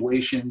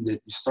situation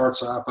that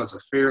starts off as a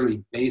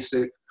fairly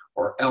basic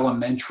or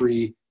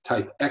elementary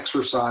type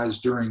exercise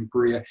during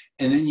PAREA,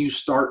 and then you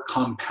start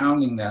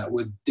compounding that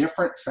with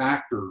different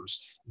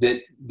factors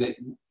that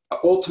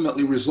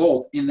ultimately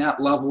result in that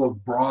level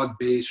of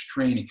broad-based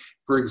training.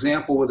 For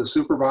example, with a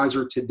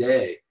supervisor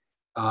today,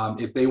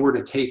 if they were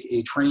to take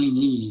a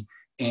trainee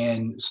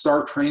and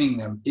start training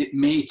them, it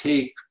may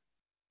take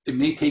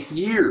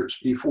years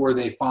before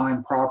they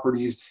find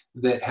properties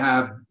that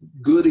have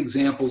good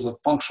examples of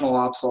functional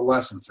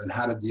obsolescence and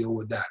how to deal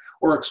with that,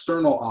 or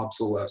external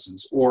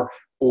obsolescence, or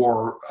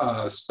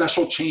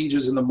special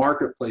changes in the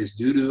marketplace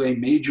due to a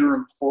major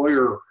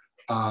employer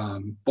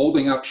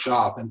folding up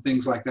shop and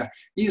things like that.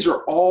 These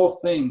are all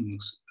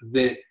things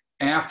that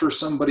after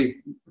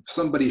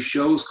somebody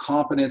shows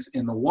competence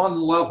in the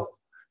one level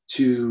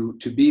to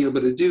be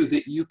able to do,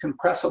 that you can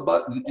press a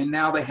button and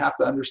now they have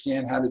to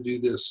understand how to do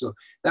this. So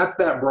that's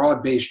that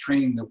broad-based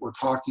training that we're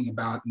talking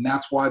about, and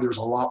that's why there's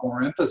a lot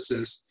more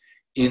emphasis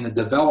in the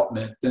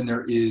development than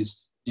there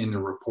is in the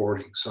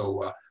reporting.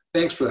 So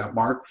thanks for that,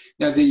 Mark.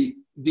 Now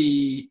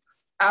the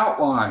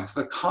outlines,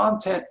 the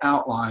content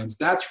outlines,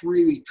 that's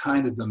really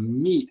kind of the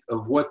meat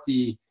of what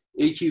the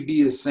AQB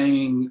is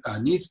saying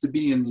needs to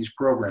be in these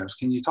programs.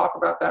 Can you talk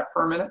about that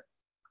for a minute?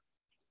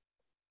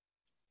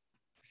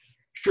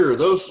 Sure.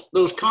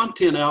 Those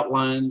content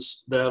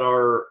outlines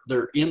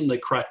they're in the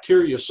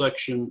criteria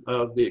section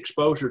of the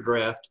exposure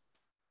draft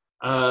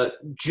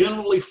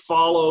generally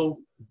follow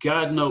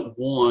Guide Note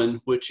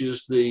 1, which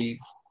is the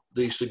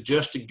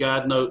suggested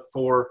guide note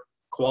for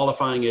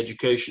qualifying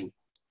education.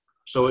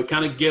 So it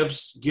kind of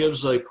gives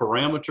a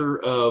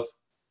parameter of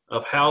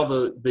how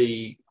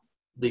the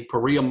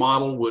PAREA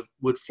model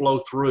would flow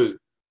through.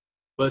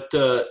 But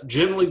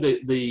generally,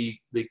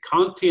 the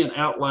content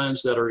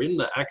outlines that are in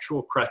the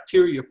actual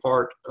criteria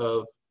part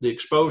of the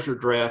exposure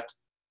draft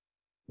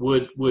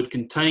would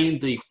contain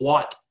the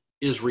what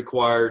is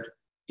required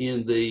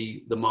in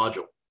the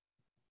module.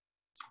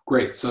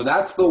 Great. So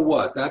that's the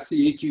what. That's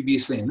the AQB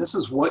saying this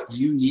is what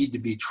you need to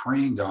be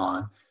trained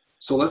on.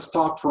 So let's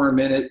talk for a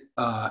minute,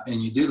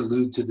 and you did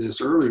allude to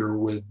this earlier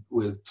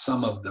with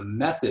some of the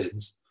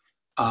methods,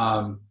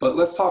 but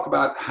let's talk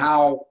about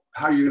how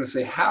you're going to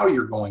say how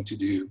you're going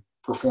to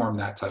perform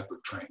that type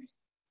of training.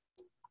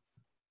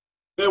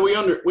 Yeah, we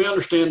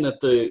understand that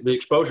the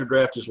exposure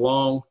draft is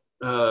long.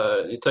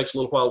 It takes a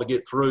little while to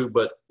get through,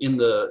 but in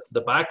the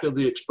back of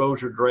the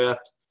exposure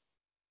draft,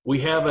 we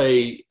have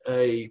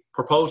a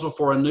proposal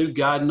for a new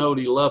Guide Note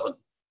 11.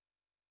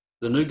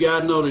 The new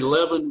Guide Note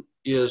 11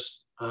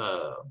 is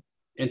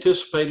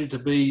anticipated to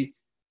be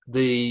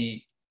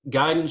the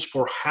guidance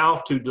for how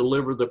to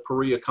deliver the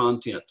PAREA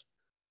content.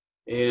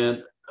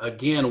 And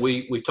again,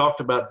 we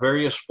talked about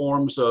various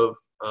forms of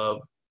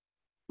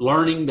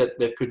learning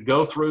that could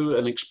go through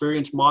an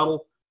experience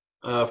model,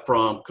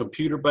 from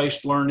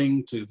computer-based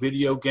learning to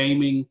video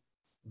gaming,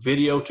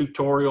 video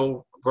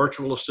tutorial,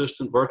 virtual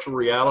assistant, virtual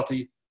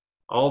reality.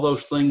 All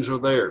those things are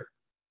there.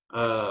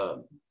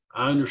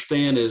 I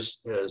understand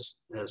as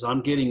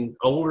I'm getting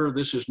older,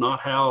 this is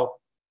not how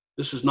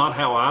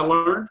I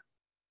learned,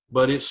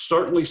 but it's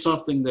certainly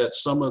something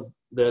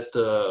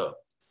that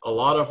a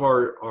lot of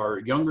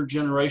our younger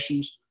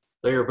generations,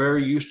 they are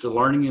very used to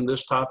learning in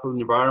this type of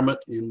environment,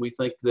 and we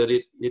think that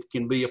it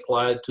can be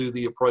applied to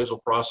the appraisal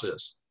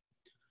process.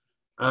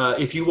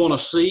 If you want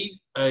to see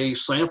a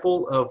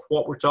sample of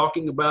what we're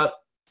talking about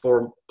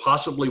for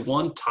possibly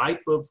one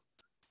type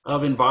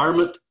of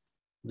environment,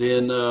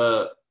 then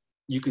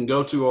you can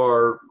go to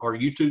our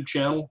YouTube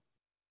channel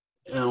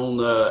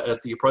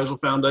at the Appraisal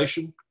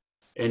Foundation,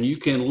 and you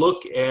can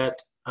look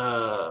at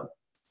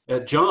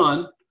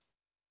John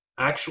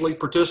actually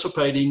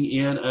participating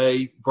in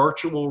a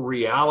virtual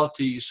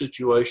reality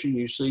situation.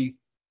 You see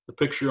the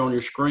picture on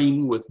your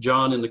screen with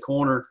John in the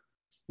corner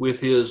with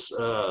his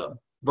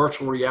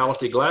virtual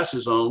reality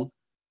glasses on,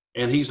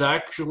 and he's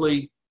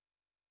actually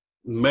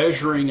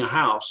measuring a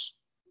house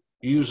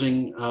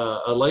using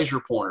a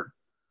laser pointer.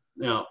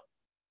 Now,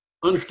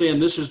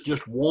 understand this is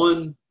just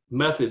one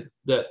method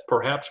that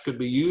perhaps could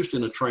be used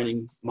in a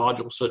training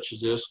module such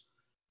as this,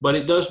 but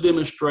it does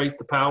demonstrate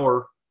the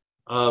power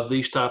of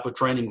these type of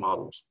training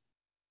models.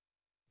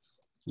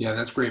 Yeah,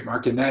 that's great,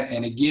 Mark. And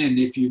again,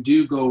 if you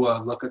do go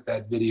look at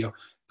that video,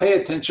 pay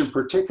attention,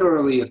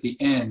 particularly at the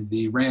end,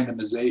 the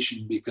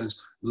randomization, because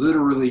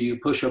literally you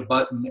push a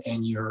button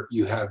and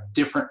you have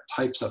different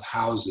types of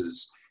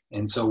houses.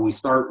 And so we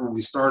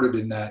started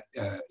in that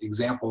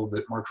example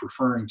that Mark's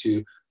referring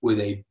to with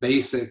a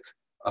basic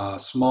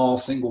small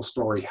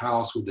single-story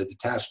house with a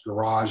detached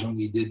garage, and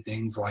we did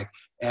things like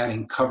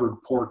adding covered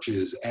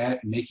porches,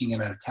 making it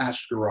an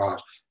attached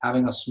garage,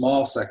 having a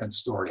small second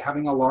story,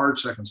 having a large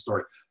second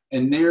story.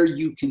 And there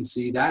you can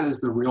see that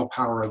is the real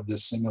power of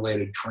this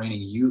simulated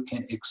training. You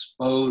can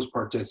expose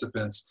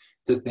participants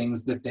to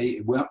things that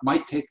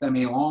might take them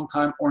a long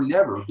time or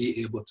never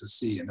be able to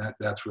see, and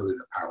that's really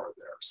the power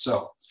there.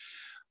 So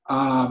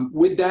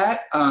with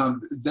that,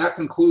 that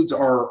concludes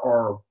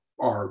our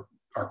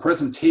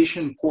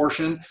presentation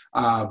portion.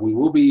 We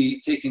will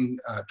be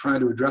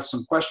trying to address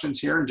some questions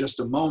here in just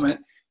a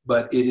moment,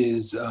 but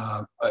it's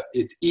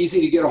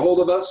easy to get a hold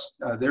of us.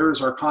 There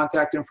is our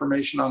contact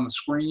information on the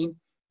screen.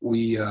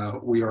 We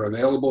are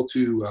available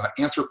to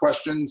answer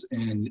questions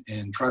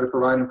and try to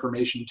provide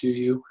information to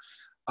you.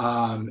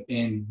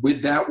 And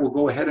with that, we'll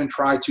go ahead and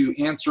try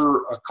to answer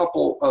a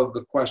couple of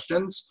the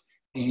questions.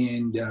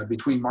 And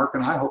between Mark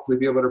and I, hopefully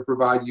be able to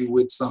provide you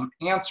with some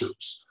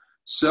answers.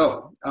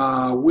 So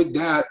with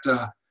that,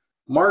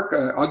 Mark,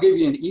 I'll give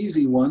you an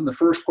easy one. The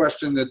first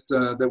question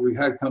that we've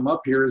had come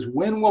up here is,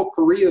 when will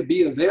PAREA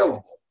be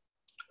available?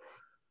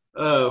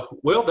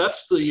 Well,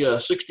 that's the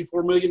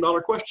 $64 million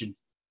question.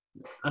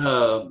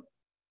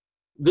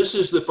 This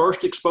is the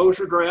first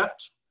exposure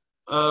draft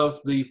of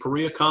the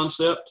PAREA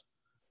concept.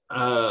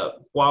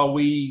 While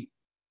we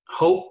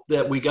hope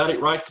that we got it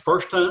right the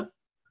first time,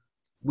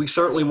 we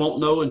certainly won't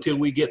know until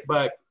we get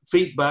back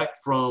feedback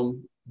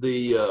from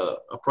the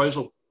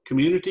appraisal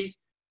community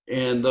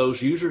and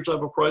those users of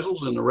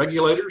appraisals and the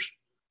regulators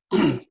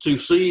to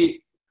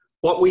see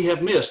what we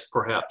have missed,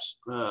 perhaps.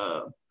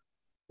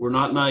 We're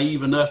not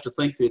naive enough to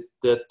think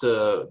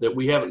that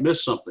we haven't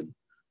missed something.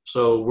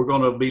 So we're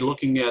going to be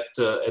looking at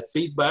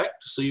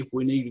feedback to see if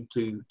we need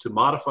to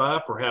modify.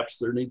 Perhaps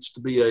there needs to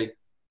be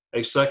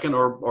a second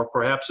or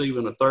perhaps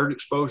even a third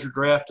exposure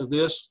draft of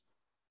this.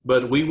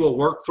 But we will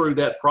work through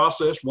that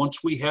process.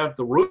 Once we have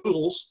the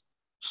rules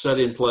set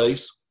in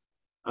place,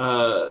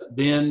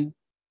 then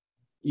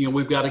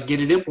we've got to get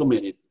it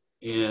implemented.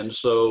 And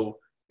so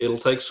it'll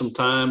take some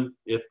time.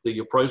 If the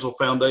Appraisal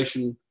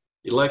Foundation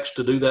elects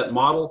to do that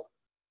model,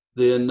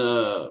 then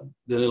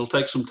it'll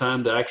take some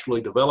time to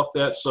actually develop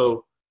that.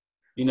 So,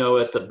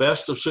 at the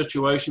best of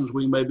situations,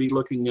 we may be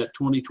looking at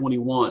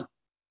 2021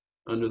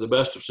 under the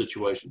best of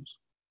situations.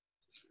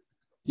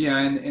 Yeah,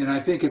 and I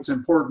think it's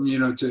important,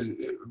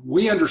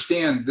 we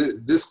understand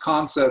this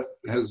concept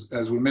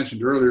as we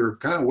mentioned earlier,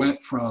 kind of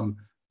went from,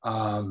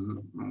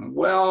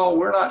 well,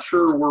 we're not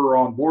sure we're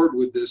on board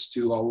with this,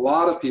 to a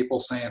lot of people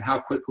saying, how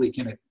quickly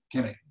can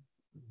it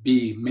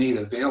be made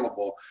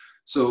available?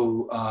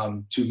 So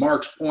to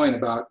Mark's point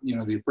about,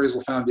 the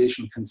Appraisal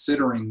Foundation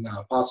considering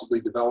possibly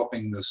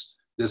developing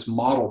this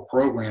model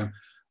program,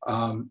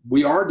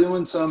 we are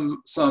doing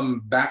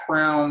some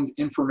background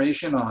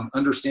information on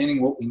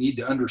understanding what we need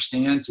to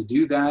understand to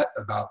do that,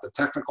 about the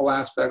technical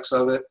aspects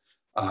of it,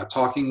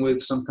 talking with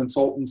some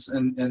consultants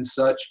and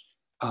such,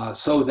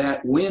 so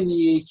that when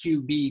the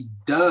AQB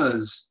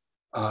does,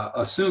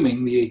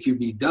 assuming the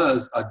AQB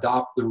does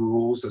adopt the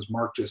rules, as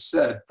Mark just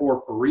said,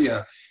 for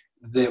PAREA,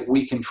 that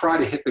we can try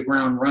to hit the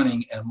ground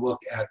running and look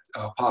at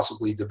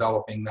possibly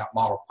developing that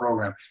model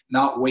program,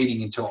 not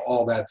waiting until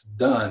all that's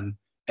done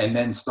and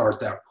then start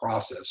that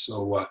process.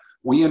 So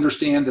we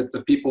understand that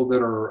the people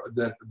that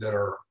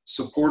are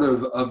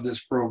supportive of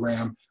this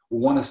program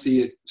want to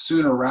see it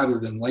sooner rather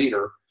than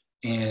later,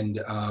 and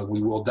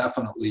we will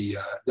definitely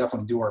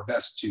do our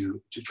best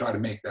to try to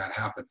make that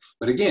happen.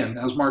 But again,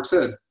 as Mark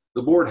said,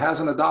 the board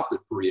hasn't adopted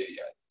PAREA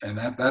yet, and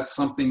that's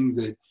something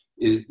that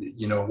is,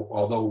 you know,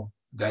 although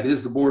that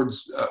is the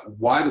board's,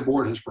 why the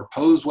board has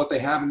proposed what they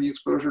have in the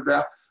exposure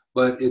draft,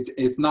 but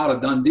it's not a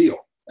done deal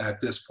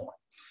at this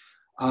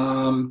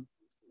point.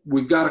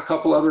 We've got a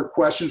couple other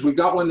questions. We've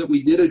got one that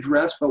we did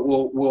address, but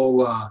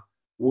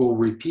we'll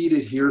repeat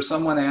it here.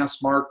 Someone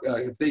asked Mark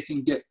if they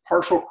can get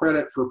partial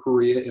credit for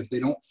PAREA if they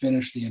don't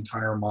finish the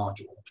entire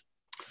module.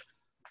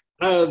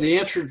 The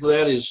answer to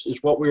that is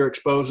what we're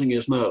exposing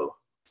is no.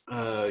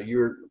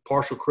 Your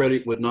partial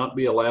credit would not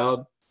be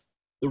allowed.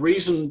 The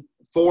reason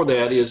for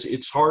that is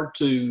it's hard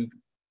to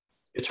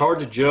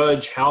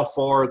judge how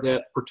far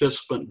that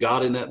participant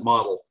got in that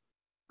model.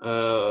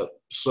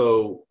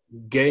 So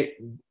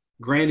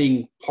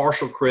granting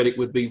partial credit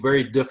would be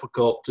very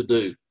difficult to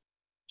do.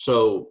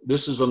 So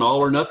this is an all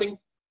or nothing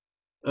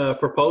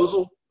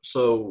proposal.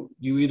 So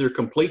you either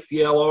complete the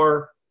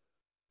LR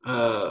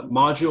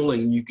module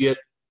and you get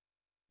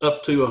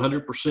up to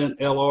 100%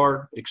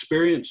 LR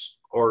experience,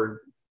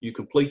 or you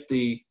complete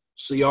the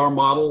CR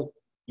model,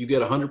 you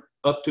get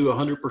up to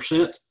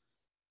 100%.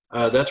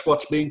 That's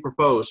what's being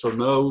proposed. So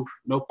no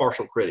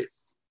partial credit.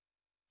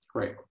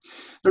 Great.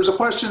 There's a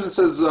question that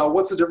says,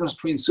 what's the difference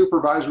between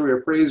supervisory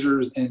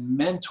appraisers and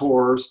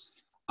mentors?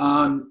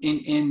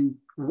 In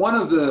one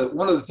of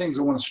the things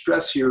I want to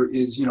stress here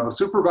is, you know, a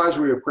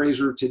supervisory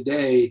appraiser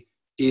today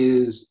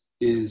is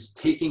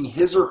taking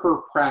his or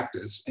her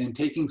practice and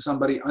taking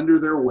somebody under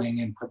their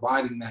wing and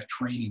providing that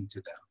training to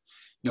them.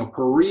 You know,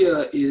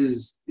 PAREA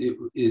is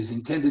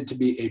intended to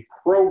be a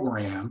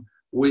program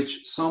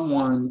which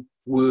someone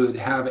would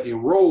have a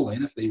role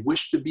in if they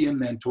wish to be a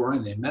mentor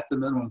and they met the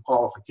minimum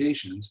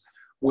qualifications,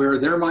 where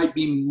there might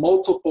be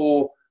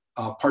multiple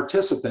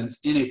participants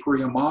in a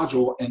PAREA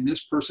module, and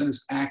this person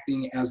is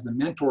acting as the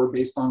mentor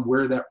based on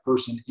where that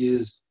person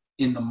is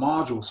in the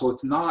module. So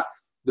it's not,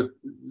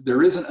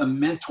 there isn't a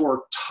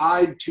mentor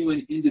tied to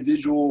an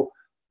individual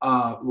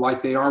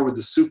like they are with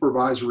the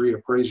supervisory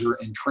appraiser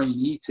and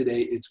trainee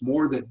today. It's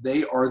more that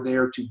they are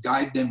there to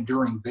guide them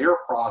during their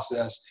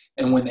process,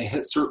 and when they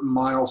hit certain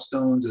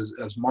milestones,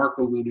 as Mark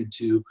alluded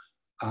to,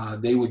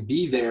 they would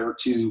be there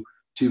to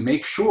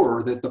make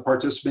sure that the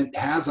participant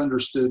has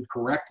understood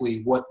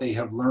correctly what they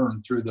have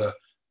learned through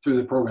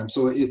the program.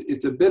 So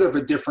it's a bit of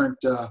a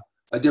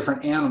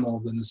different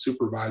animal than the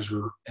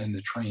supervisor and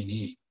the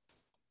trainee.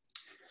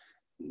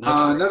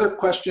 Another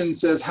question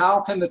says, how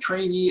can the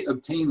trainee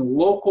obtain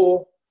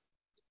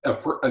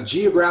a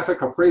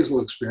geographic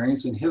appraisal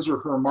experience in his or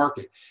her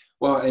market?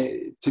 Well,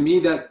 to me,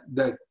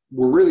 that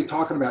we're really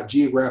talking about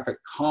geographic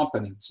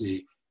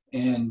competency.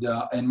 And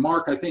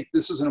Mark, I think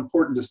this is an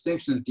important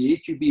distinction that the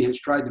AQB has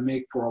tried to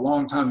make for a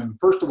long time. And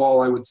first of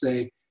all, I would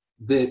say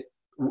that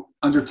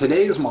under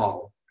today's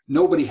model,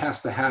 nobody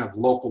has to have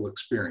local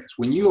experience.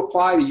 When you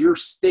apply to your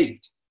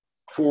state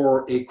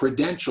for a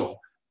credential,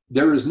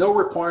 there is no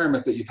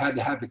requirement that you've had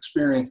to have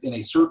experience in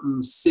a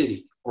certain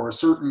city or a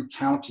certain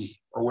county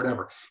or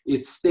whatever.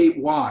 It's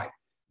statewide.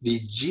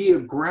 The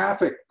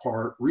geographic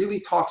part really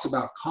talks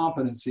about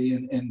competency,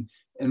 and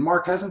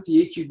Mark, hasn't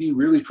the AQB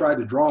really tried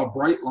to draw a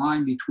bright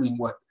line between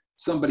what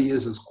somebody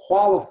is as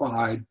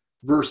qualified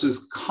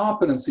versus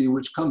competency,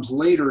 which comes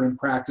later in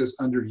practice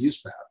under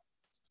USPAP?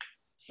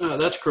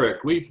 That's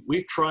correct.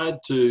 We've tried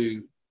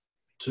to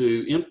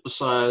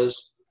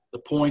emphasize the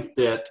point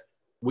that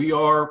we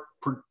are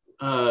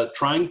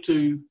trying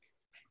to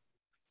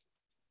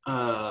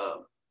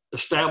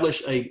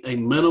establish a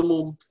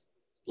minimum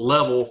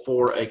level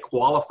for a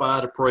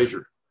qualified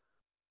appraiser.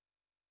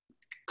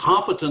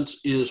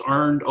 Competence is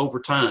earned over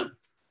time.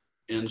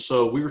 And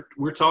so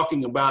we're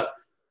talking about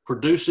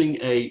producing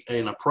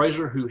an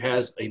appraiser who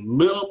has a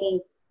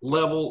minimal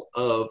level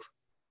of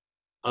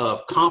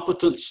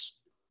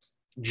competence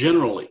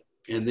generally.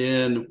 And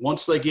then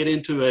once they get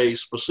into a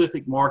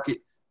specific market,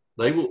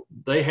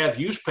 they have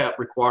USPAP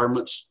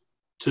requirements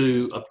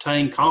to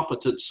obtain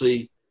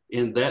competency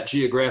in that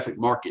geographic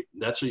market.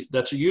 That's a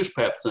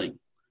USPAP thing.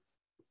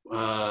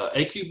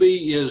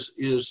 AQB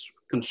is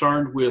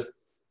concerned with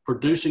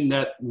producing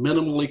that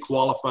minimally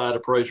qualified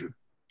appraiser.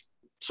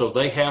 So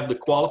they have the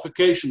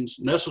qualifications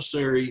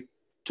necessary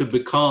to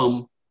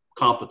become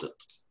competent.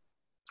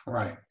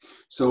 Right.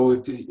 So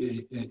as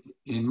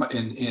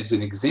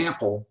an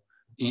example,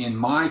 in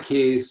my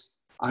case,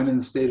 I'm in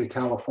the state of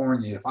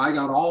California. If I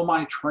got all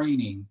my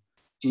training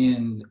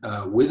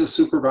with a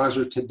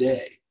supervisor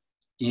today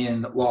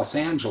in Los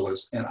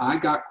Angeles, and I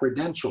got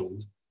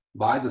credentialed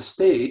by the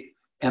state,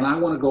 and I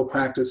want to go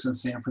practice in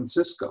San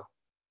Francisco,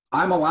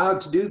 I'm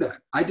allowed to do that.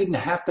 I didn't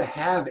have to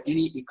have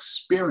any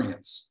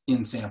experience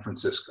in San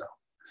Francisco.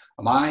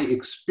 My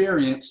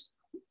experience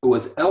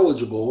was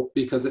eligible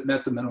because it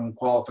met the minimum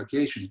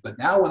qualifications. But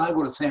now when I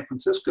go to San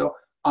Francisco,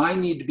 I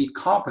need to be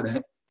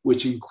competent,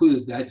 which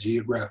includes that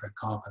geographic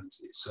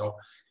competency. So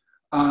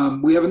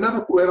we have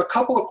a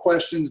couple of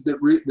questions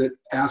that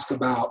ask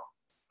about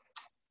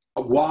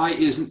why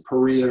isn't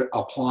PAREA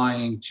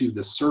applying to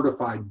the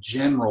certified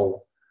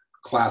general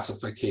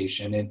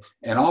classification,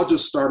 and I'll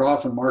just start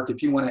off, and Mark,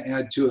 if you want to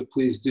add to it,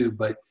 please do.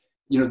 But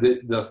you know,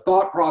 the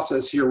thought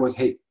process here was,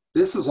 hey,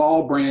 this is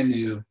all brand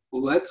new.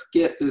 Let's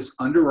get this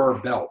under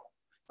our belt.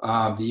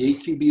 The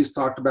AQB's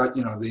talked about,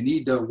 they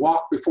need to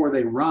walk before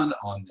they run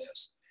on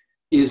this.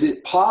 Is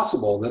it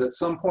possible that at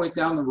some point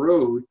down the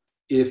road,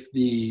 if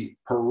the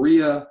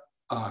PAREA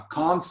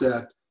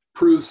concept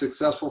proves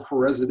successful for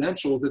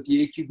residential, that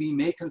the AQB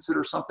may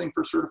consider something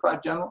for certified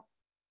general?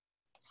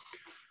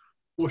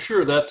 Well,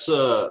 sure,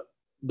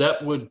 that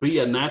would be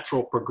a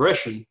natural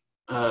progression,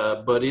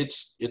 but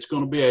it's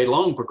going to be a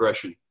long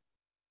progression.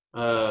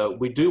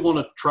 We do want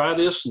to try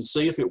this and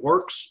see if it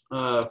works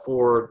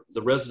for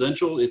the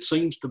residential. It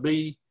seems to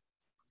be,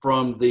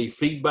 from the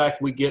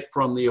feedback we get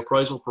from the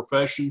appraisal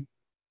profession,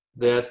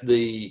 that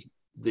the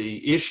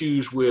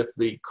issues with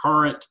the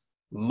current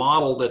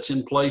model that's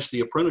in place,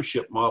 the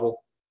apprenticeship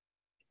model,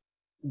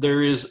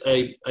 there is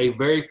a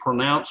very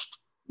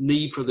pronounced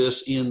need for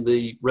this in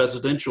the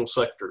residential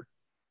sector.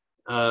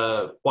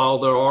 While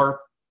there are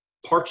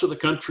parts of the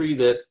country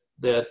that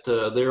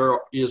there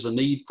is a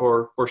need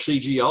for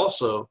CG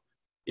also,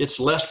 it's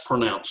less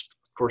pronounced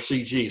for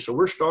CG. So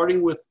we're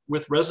starting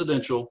with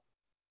residential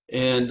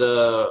and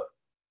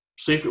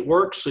see if it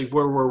works, see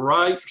where we're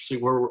right, see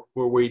where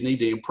we need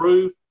to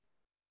improve,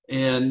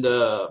 and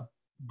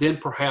then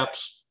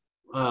perhaps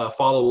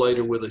follow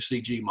later with a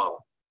CG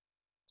model.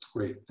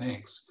 Great,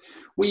 thanks.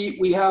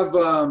 We have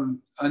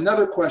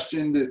another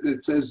question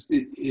that says,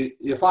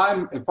 if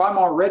I'm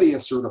already a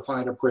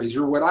certified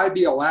appraiser, would I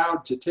be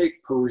allowed to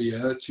take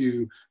PAREA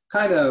to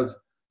kind of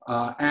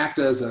act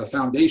as a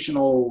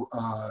foundational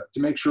to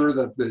make sure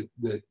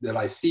that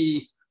I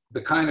see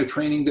the kind of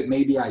training that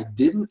maybe I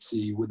didn't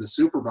see with a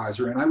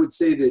supervisor? And I would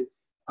say that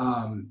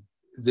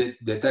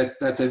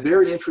that's a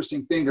very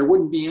interesting thing. There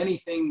wouldn't be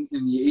anything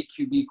in the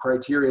AQB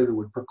criteria that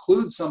would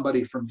preclude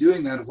somebody from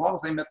doing that as long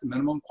as they met the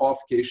minimum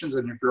qualifications.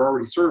 And if you're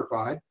already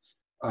certified,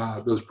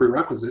 those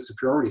prerequisites, if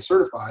you're already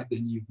certified,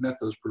 then you've met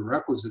those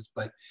prerequisites.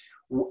 But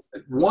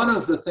one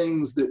of the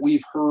things that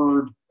we've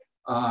heard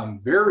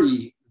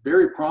very,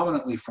 very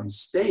prominently from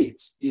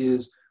states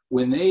is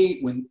when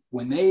they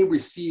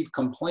receive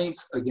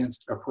complaints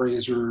against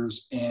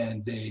appraisers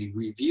and they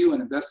review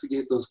and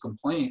investigate those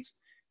complaints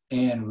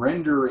and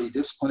render a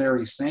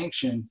disciplinary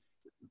sanction,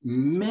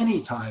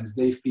 many times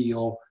they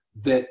feel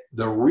that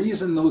the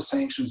reason those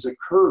sanctions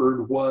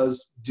occurred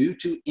was due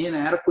to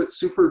inadequate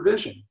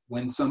supervision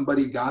when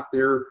somebody got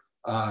their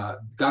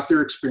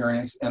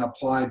experience and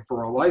applied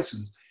for a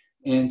license.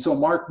 And so,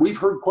 Mark, we've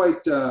heard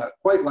quite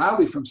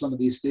loudly from some of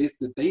these states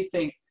that they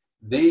think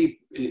that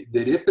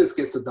if this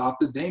gets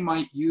adopted, they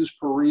might use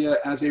PAREA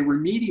as a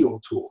remedial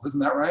tool.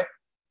 Isn't that right?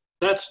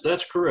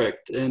 That's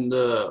correct. And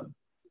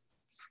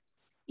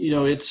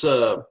it's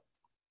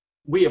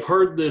we have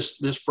heard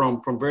this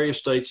from various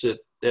states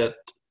that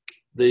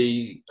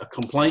a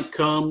complaint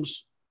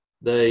comes,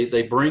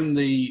 they bring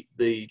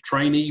the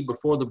trainee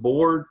before the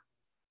board.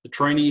 The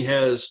trainee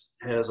has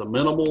a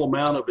minimal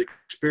amount of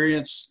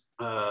experience,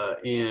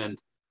 and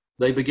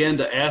they begin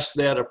to ask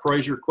that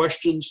appraiser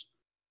questions.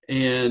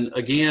 And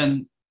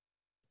again,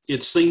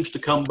 it seems to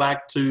come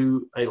back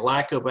to a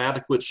lack of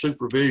adequate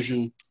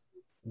supervision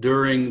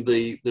during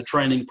the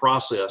training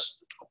process.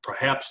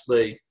 Perhaps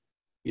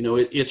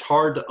it's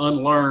hard to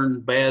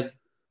unlearn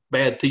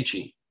bad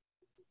teaching.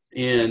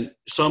 And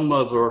some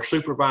of our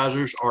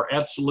supervisors are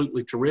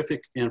absolutely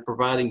terrific in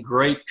providing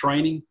great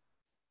training.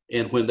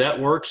 And when that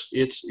works,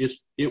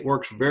 it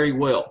works very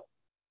well.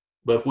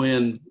 But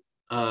when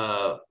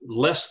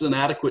less than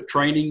adequate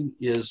training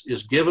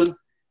is given,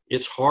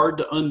 it's hard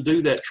to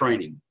undo that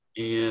training.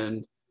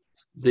 And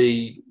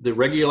the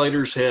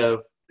regulators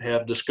have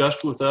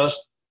discussed with us,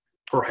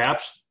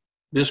 perhaps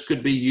this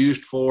could be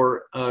used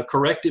for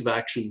corrective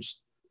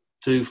actions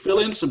to fill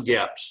in some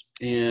gaps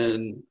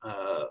and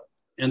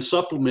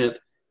supplement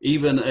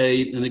even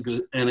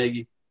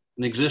an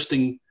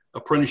existing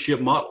apprenticeship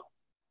model.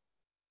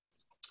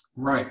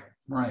 Right.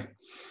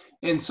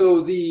 And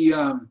so we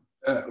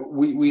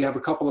have a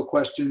couple of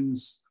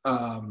questions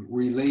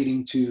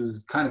relating to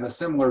kind of a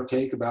similar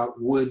take about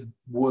would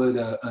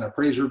an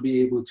appraiser be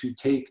able to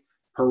take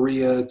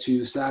PAREA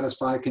to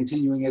satisfy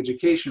continuing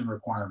education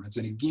requirements?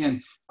 And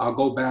again, I'll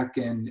go back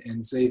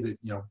and say that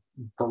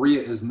PAREA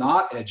is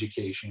not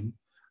education.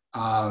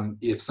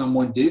 If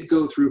someone did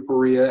go through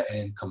PAREA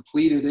and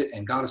completed it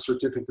and got a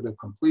certificate of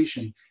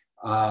completion,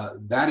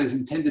 that is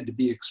intended to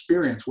be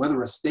experience.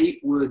 Whether a state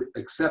would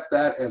accept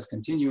that as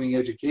continuing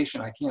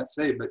education, I can't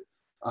say. But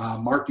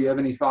Mark, do you have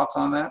any thoughts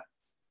on that?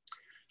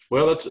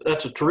 Well,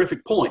 that's a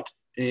terrific point,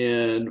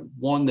 and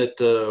one that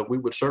we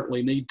would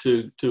certainly need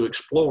to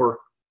explore.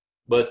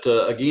 But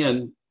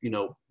again,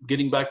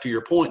 getting back to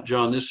your point,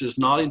 John, this is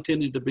not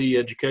intended to be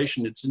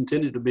education. It's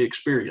intended to be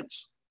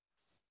experience.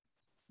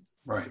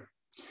 Right.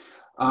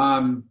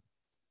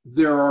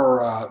 There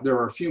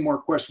are a few more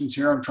questions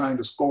here. I'm trying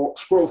to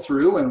scroll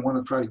through and want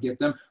to try to get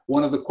them.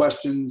 One of the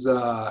questions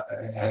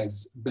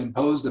has been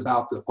posed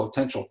about the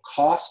potential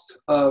cost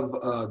of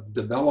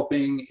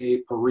developing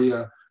a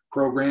PAREA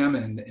program,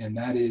 and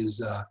that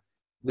is a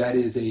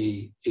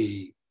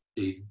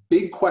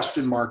big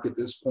question mark at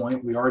this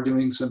point. We are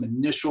doing some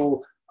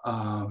initial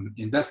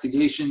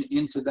investigation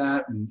into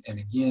that, and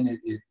again,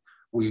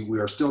 we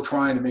are still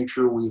trying to make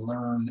sure we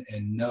learn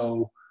and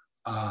know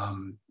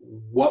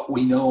what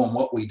we know and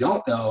what we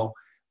don't know.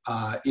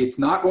 It's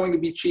not going to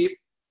be cheap,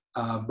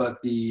 but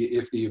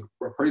if the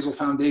Appraisal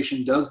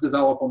Foundation does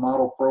develop a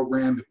model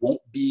program, it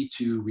won't be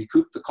to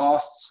recoup the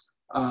costs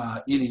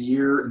in a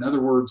year. In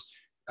other words,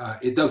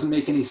 it doesn't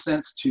make any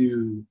sense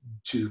to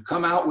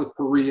come out with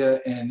PAREA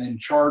and then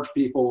charge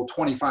people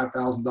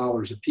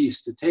 $25,000 a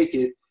piece to take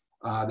it.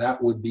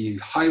 That would be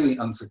highly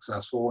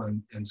unsuccessful.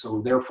 And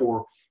so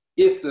therefore,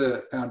 if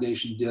the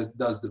foundation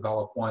does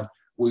develop one,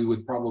 we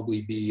would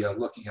probably be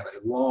looking at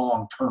a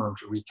long term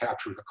to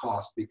recapture the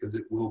cost, because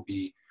it will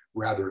be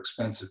rather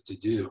expensive to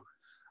do.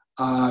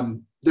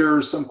 There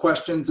are some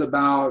questions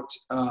about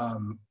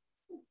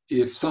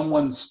if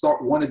someone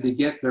wanted to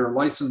get their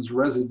licensed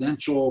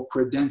residential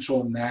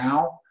credential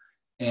now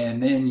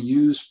and then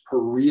use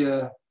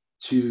PAREA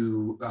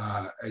to,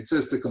 it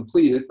says to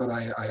complete it, but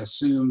I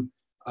assume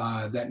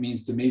that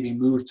means to maybe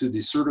move to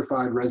the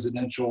certified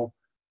residential,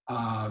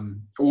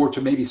 or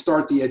to maybe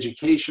start the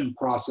education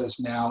process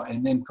now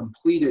and then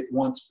complete it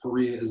once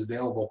PAREA is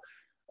available.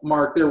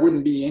 Mark, there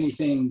wouldn't be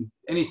anything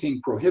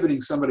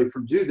prohibiting somebody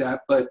from doing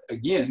that, but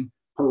again,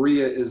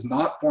 PAREA is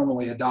not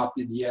formally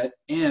adopted yet,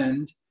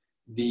 and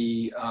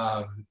the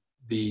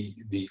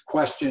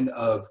question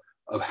of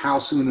how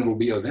soon it'll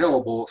be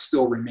available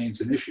still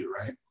remains an issue,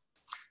 right?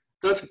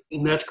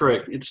 That's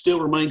correct. It still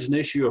remains an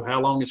issue of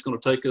how long it's going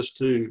to take us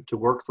to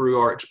work through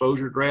our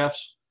exposure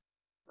drafts.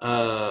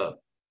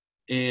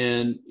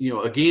 And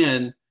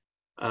again,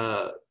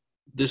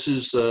 this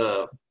is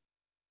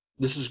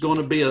going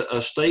to be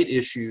a state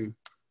issue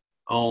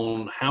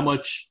on how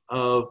much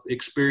of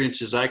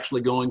experience is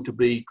actually going to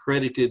be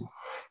credited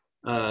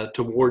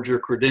towards your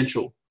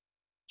credential.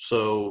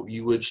 So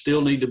you would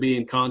still need to be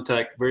in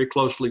contact very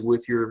closely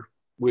with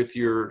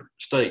your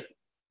state.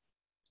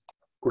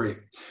 Great.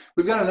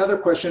 We've got another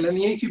question, and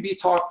the AQB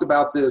talked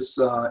about this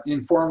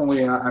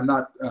informally. I'm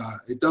not.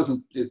 It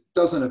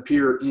doesn't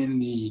appear in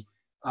the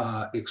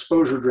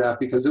exposure draft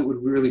because it would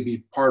really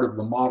be part of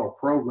the model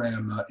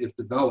program if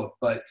developed.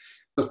 But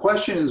the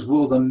question is,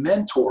 will the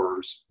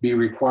mentors be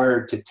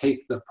required to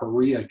take the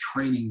PAREA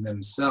training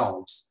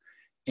themselves?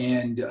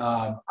 And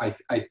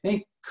I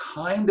think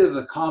kind of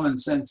the common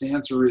sense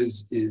answer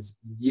is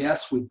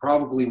yes. We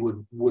probably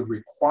would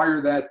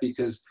require that,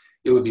 because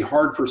it would be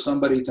hard for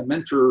somebody to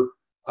mentor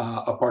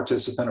a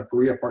participant, a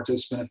PAREA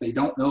participant, if they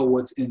don't know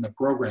what's in the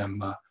program.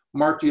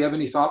 Mark, do you have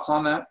any thoughts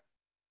on that?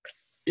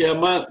 Yeah,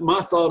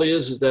 my thought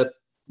is that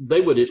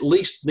they would at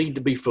least need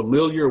to be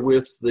familiar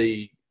with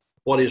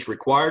what is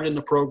required in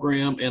the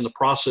program and the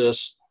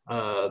process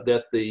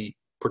that the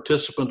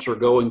participants are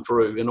going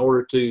through in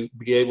order to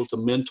be able to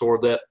mentor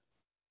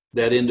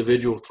that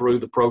individual through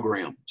the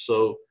program.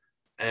 So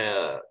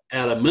at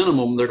a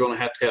minimum, they're going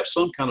to have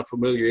some kind of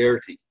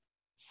familiarity.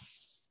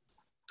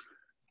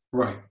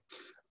 Right.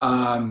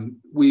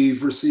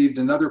 We've received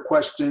another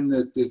question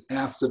that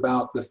asks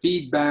about the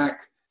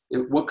feedback.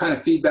 What kind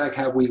of feedback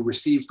have we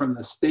received from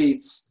the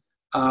states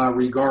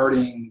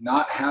regarding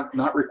not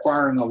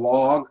requiring a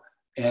log?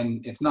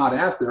 And it's not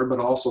asked there, but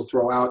also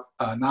throw out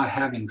not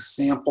having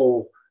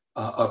sample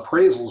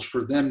appraisals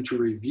for them to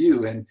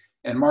review.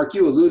 And Mark,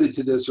 you alluded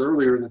to this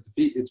earlier, that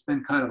it's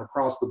been kind of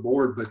across the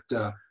board,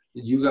 but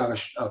you got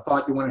a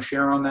thought you want to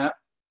share on that?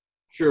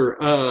 Sure.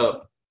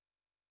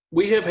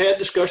 We have had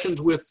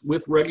discussions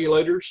with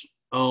regulators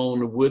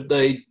on would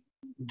they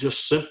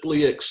just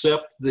simply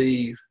accept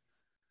the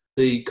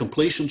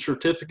completion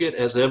certificate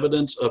as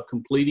evidence of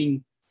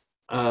completing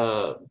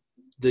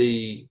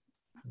the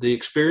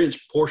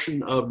experience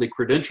portion of the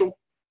credential.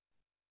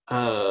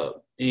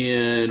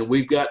 And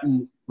we've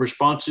gotten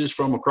responses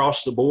from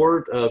across the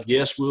board of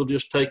yes,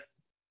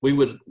 we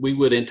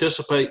would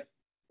anticipate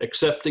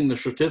accepting the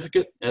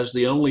certificate as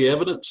the only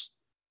evidence,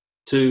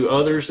 to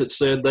others that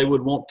said they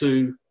would want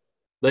to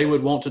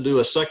do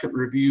a second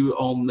review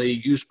on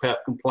the USPAP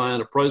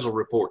compliant appraisal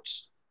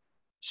reports.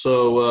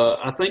 So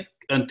I think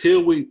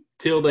until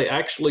they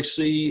actually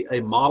see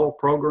a model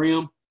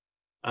program,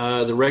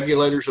 the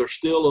regulators are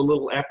still a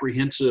little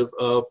apprehensive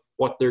of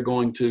what they're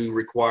going to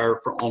require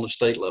on a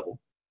state level.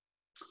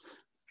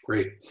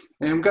 Great.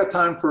 And we've got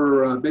time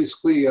for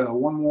basically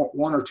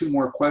one or two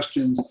more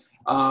questions.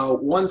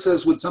 One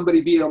says, would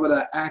somebody be able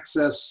to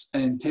access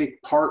and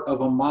take part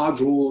of a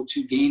module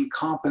to gain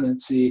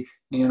competency?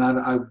 And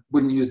I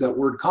wouldn't use that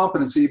word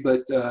competency,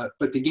 but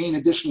to gain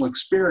additional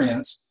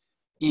experience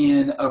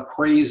in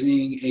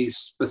appraising a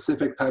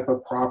specific type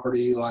of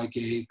property, like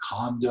a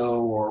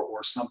condo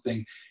or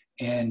something.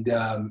 And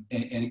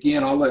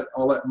again, I'll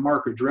let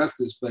Mark address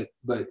this,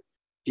 but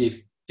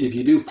if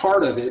you do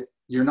part of it,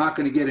 you're not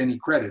going to get any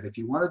credit. If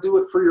you want to do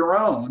it for your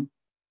own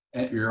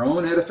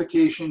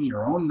edification,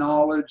 your own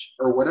knowledge,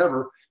 or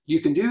whatever, you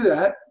can do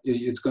that.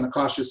 It's going to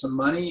cost you some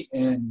money,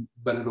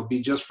 but it'll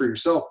be just for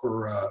yourself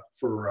for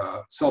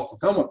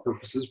self-fulfillment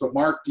purposes. But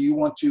Mark, do you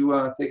want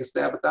to take a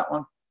stab at that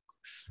one?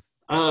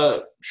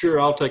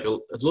 Sure, I'll take a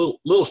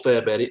little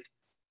stab at it.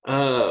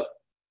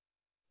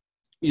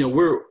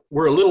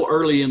 We're a little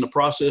early in the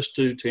process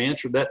to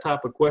answer that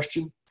type of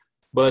question.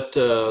 But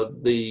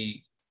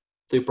the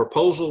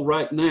proposal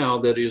right now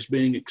that is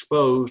being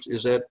exposed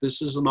is that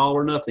this is an all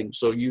or nothing.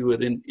 So you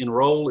would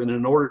enroll, and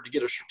in order to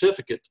get a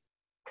certificate,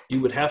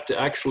 you would have to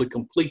actually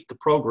complete the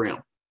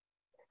program.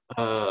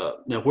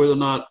 Now, whether or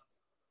not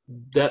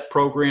that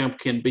program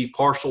can be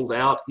parceled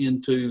out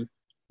into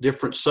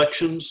different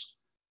sections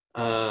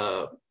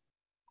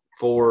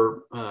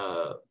for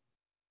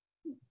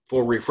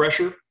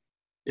refresher,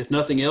 if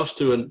nothing else,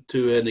 to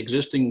an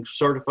existing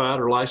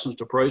certified or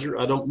licensed appraiser,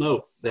 I don't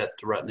know that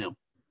right now.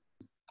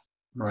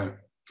 Right.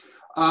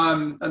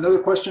 Another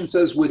question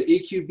says, would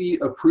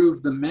AQB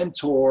approve the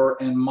mentor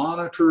and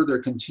monitor their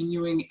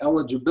continuing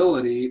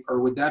eligibility,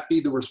 or would that be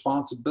the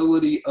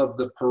responsibility of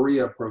the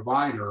PAREA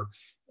provider?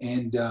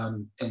 And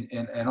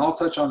I'll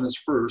touch on this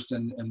first,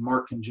 and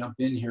Mark can jump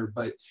in here.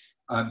 But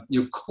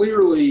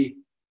clearly,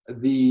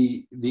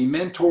 the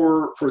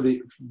mentor for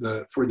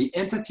the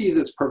entity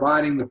that's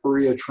providing the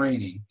PAREA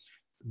training,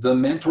 the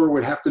mentor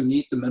would have to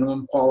meet the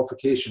minimum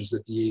qualifications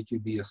that the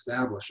AQB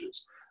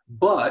establishes.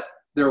 But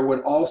there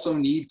would also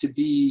need to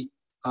be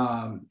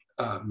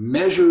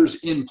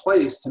measures in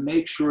place to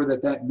make sure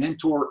that that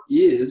mentor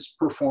is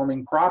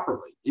performing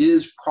properly,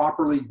 is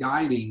properly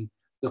guiding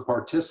the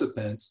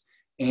participants.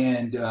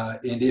 And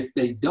if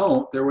they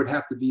don't, there would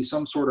have to be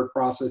some sort of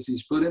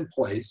processes put in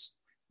place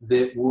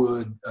that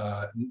would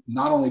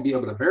not only be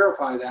able to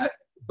verify that,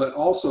 but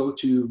also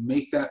to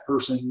make that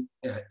person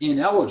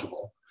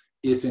ineligible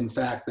if in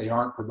fact they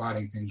aren't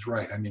providing things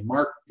right. I mean,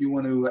 Mark, you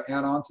want to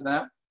add on to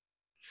that?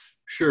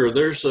 Sure.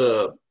 There's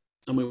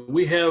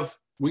we have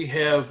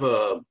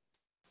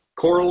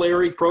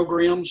corollary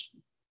programs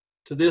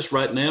to this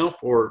right now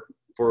for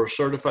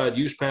certified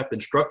USPAP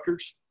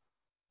instructors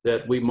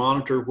that we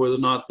monitor whether or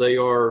not they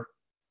are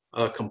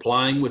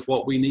complying with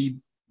what we need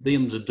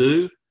them to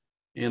do.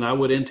 And I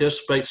would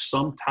anticipate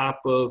some type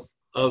of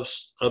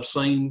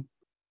same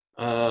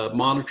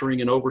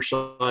monitoring and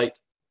oversight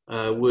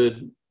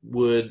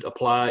would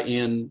apply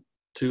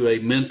to a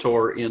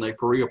mentor in a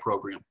PAREA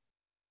program.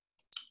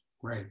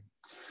 Great.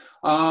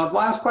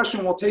 Last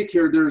question we'll take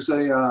here. There's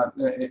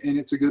and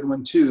it's a good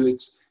one too.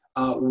 It's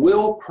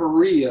will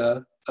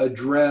PAREA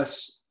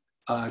address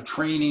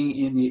training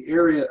in the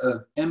area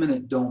of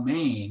eminent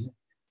domain?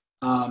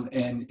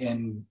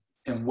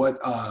 And what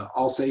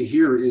I'll say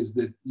here is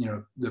that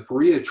the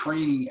PAREA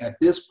training at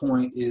this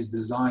point is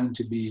designed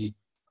to be,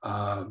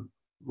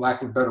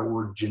 lack of a better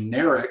word,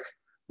 generic.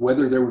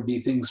 Whether there would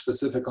be things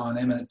specific on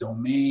eminent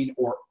domain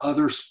or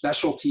other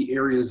specialty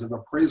areas of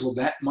appraisal,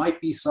 that might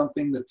be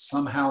something that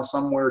somehow,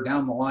 somewhere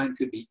down the line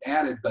could be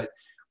added, but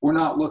we're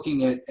not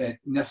looking at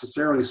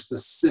necessarily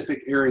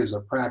specific areas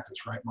of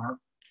practice, right, Mark?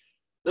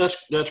 That's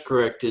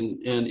correct. And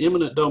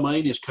eminent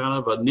domain is kind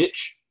of a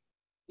niche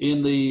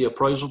in the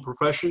appraisal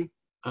profession,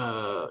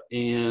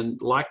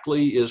 and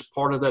likely is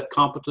part of that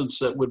competence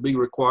that would be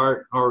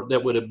required or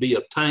that would be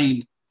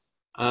obtained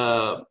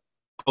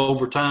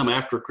over time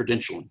after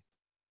credentialing.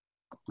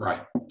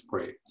 Right,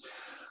 great.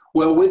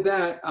 Well, with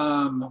that,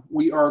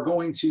 we are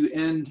going to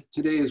end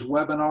today's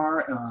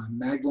webinar.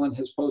 Magdalene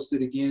has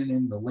posted again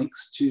in the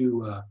links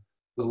to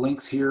the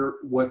links here,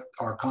 what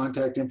our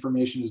contact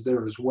information is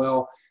there as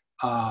well.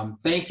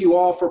 Thank you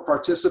all for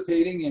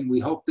participating, and we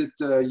hope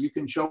that you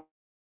can show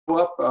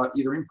up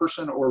either in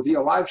person or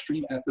via live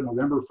stream at the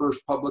November 1st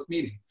public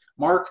meeting.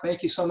 Mark,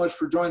 thank you so much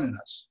for joining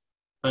us.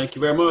 Thank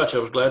you very much. I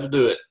was glad to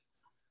do it.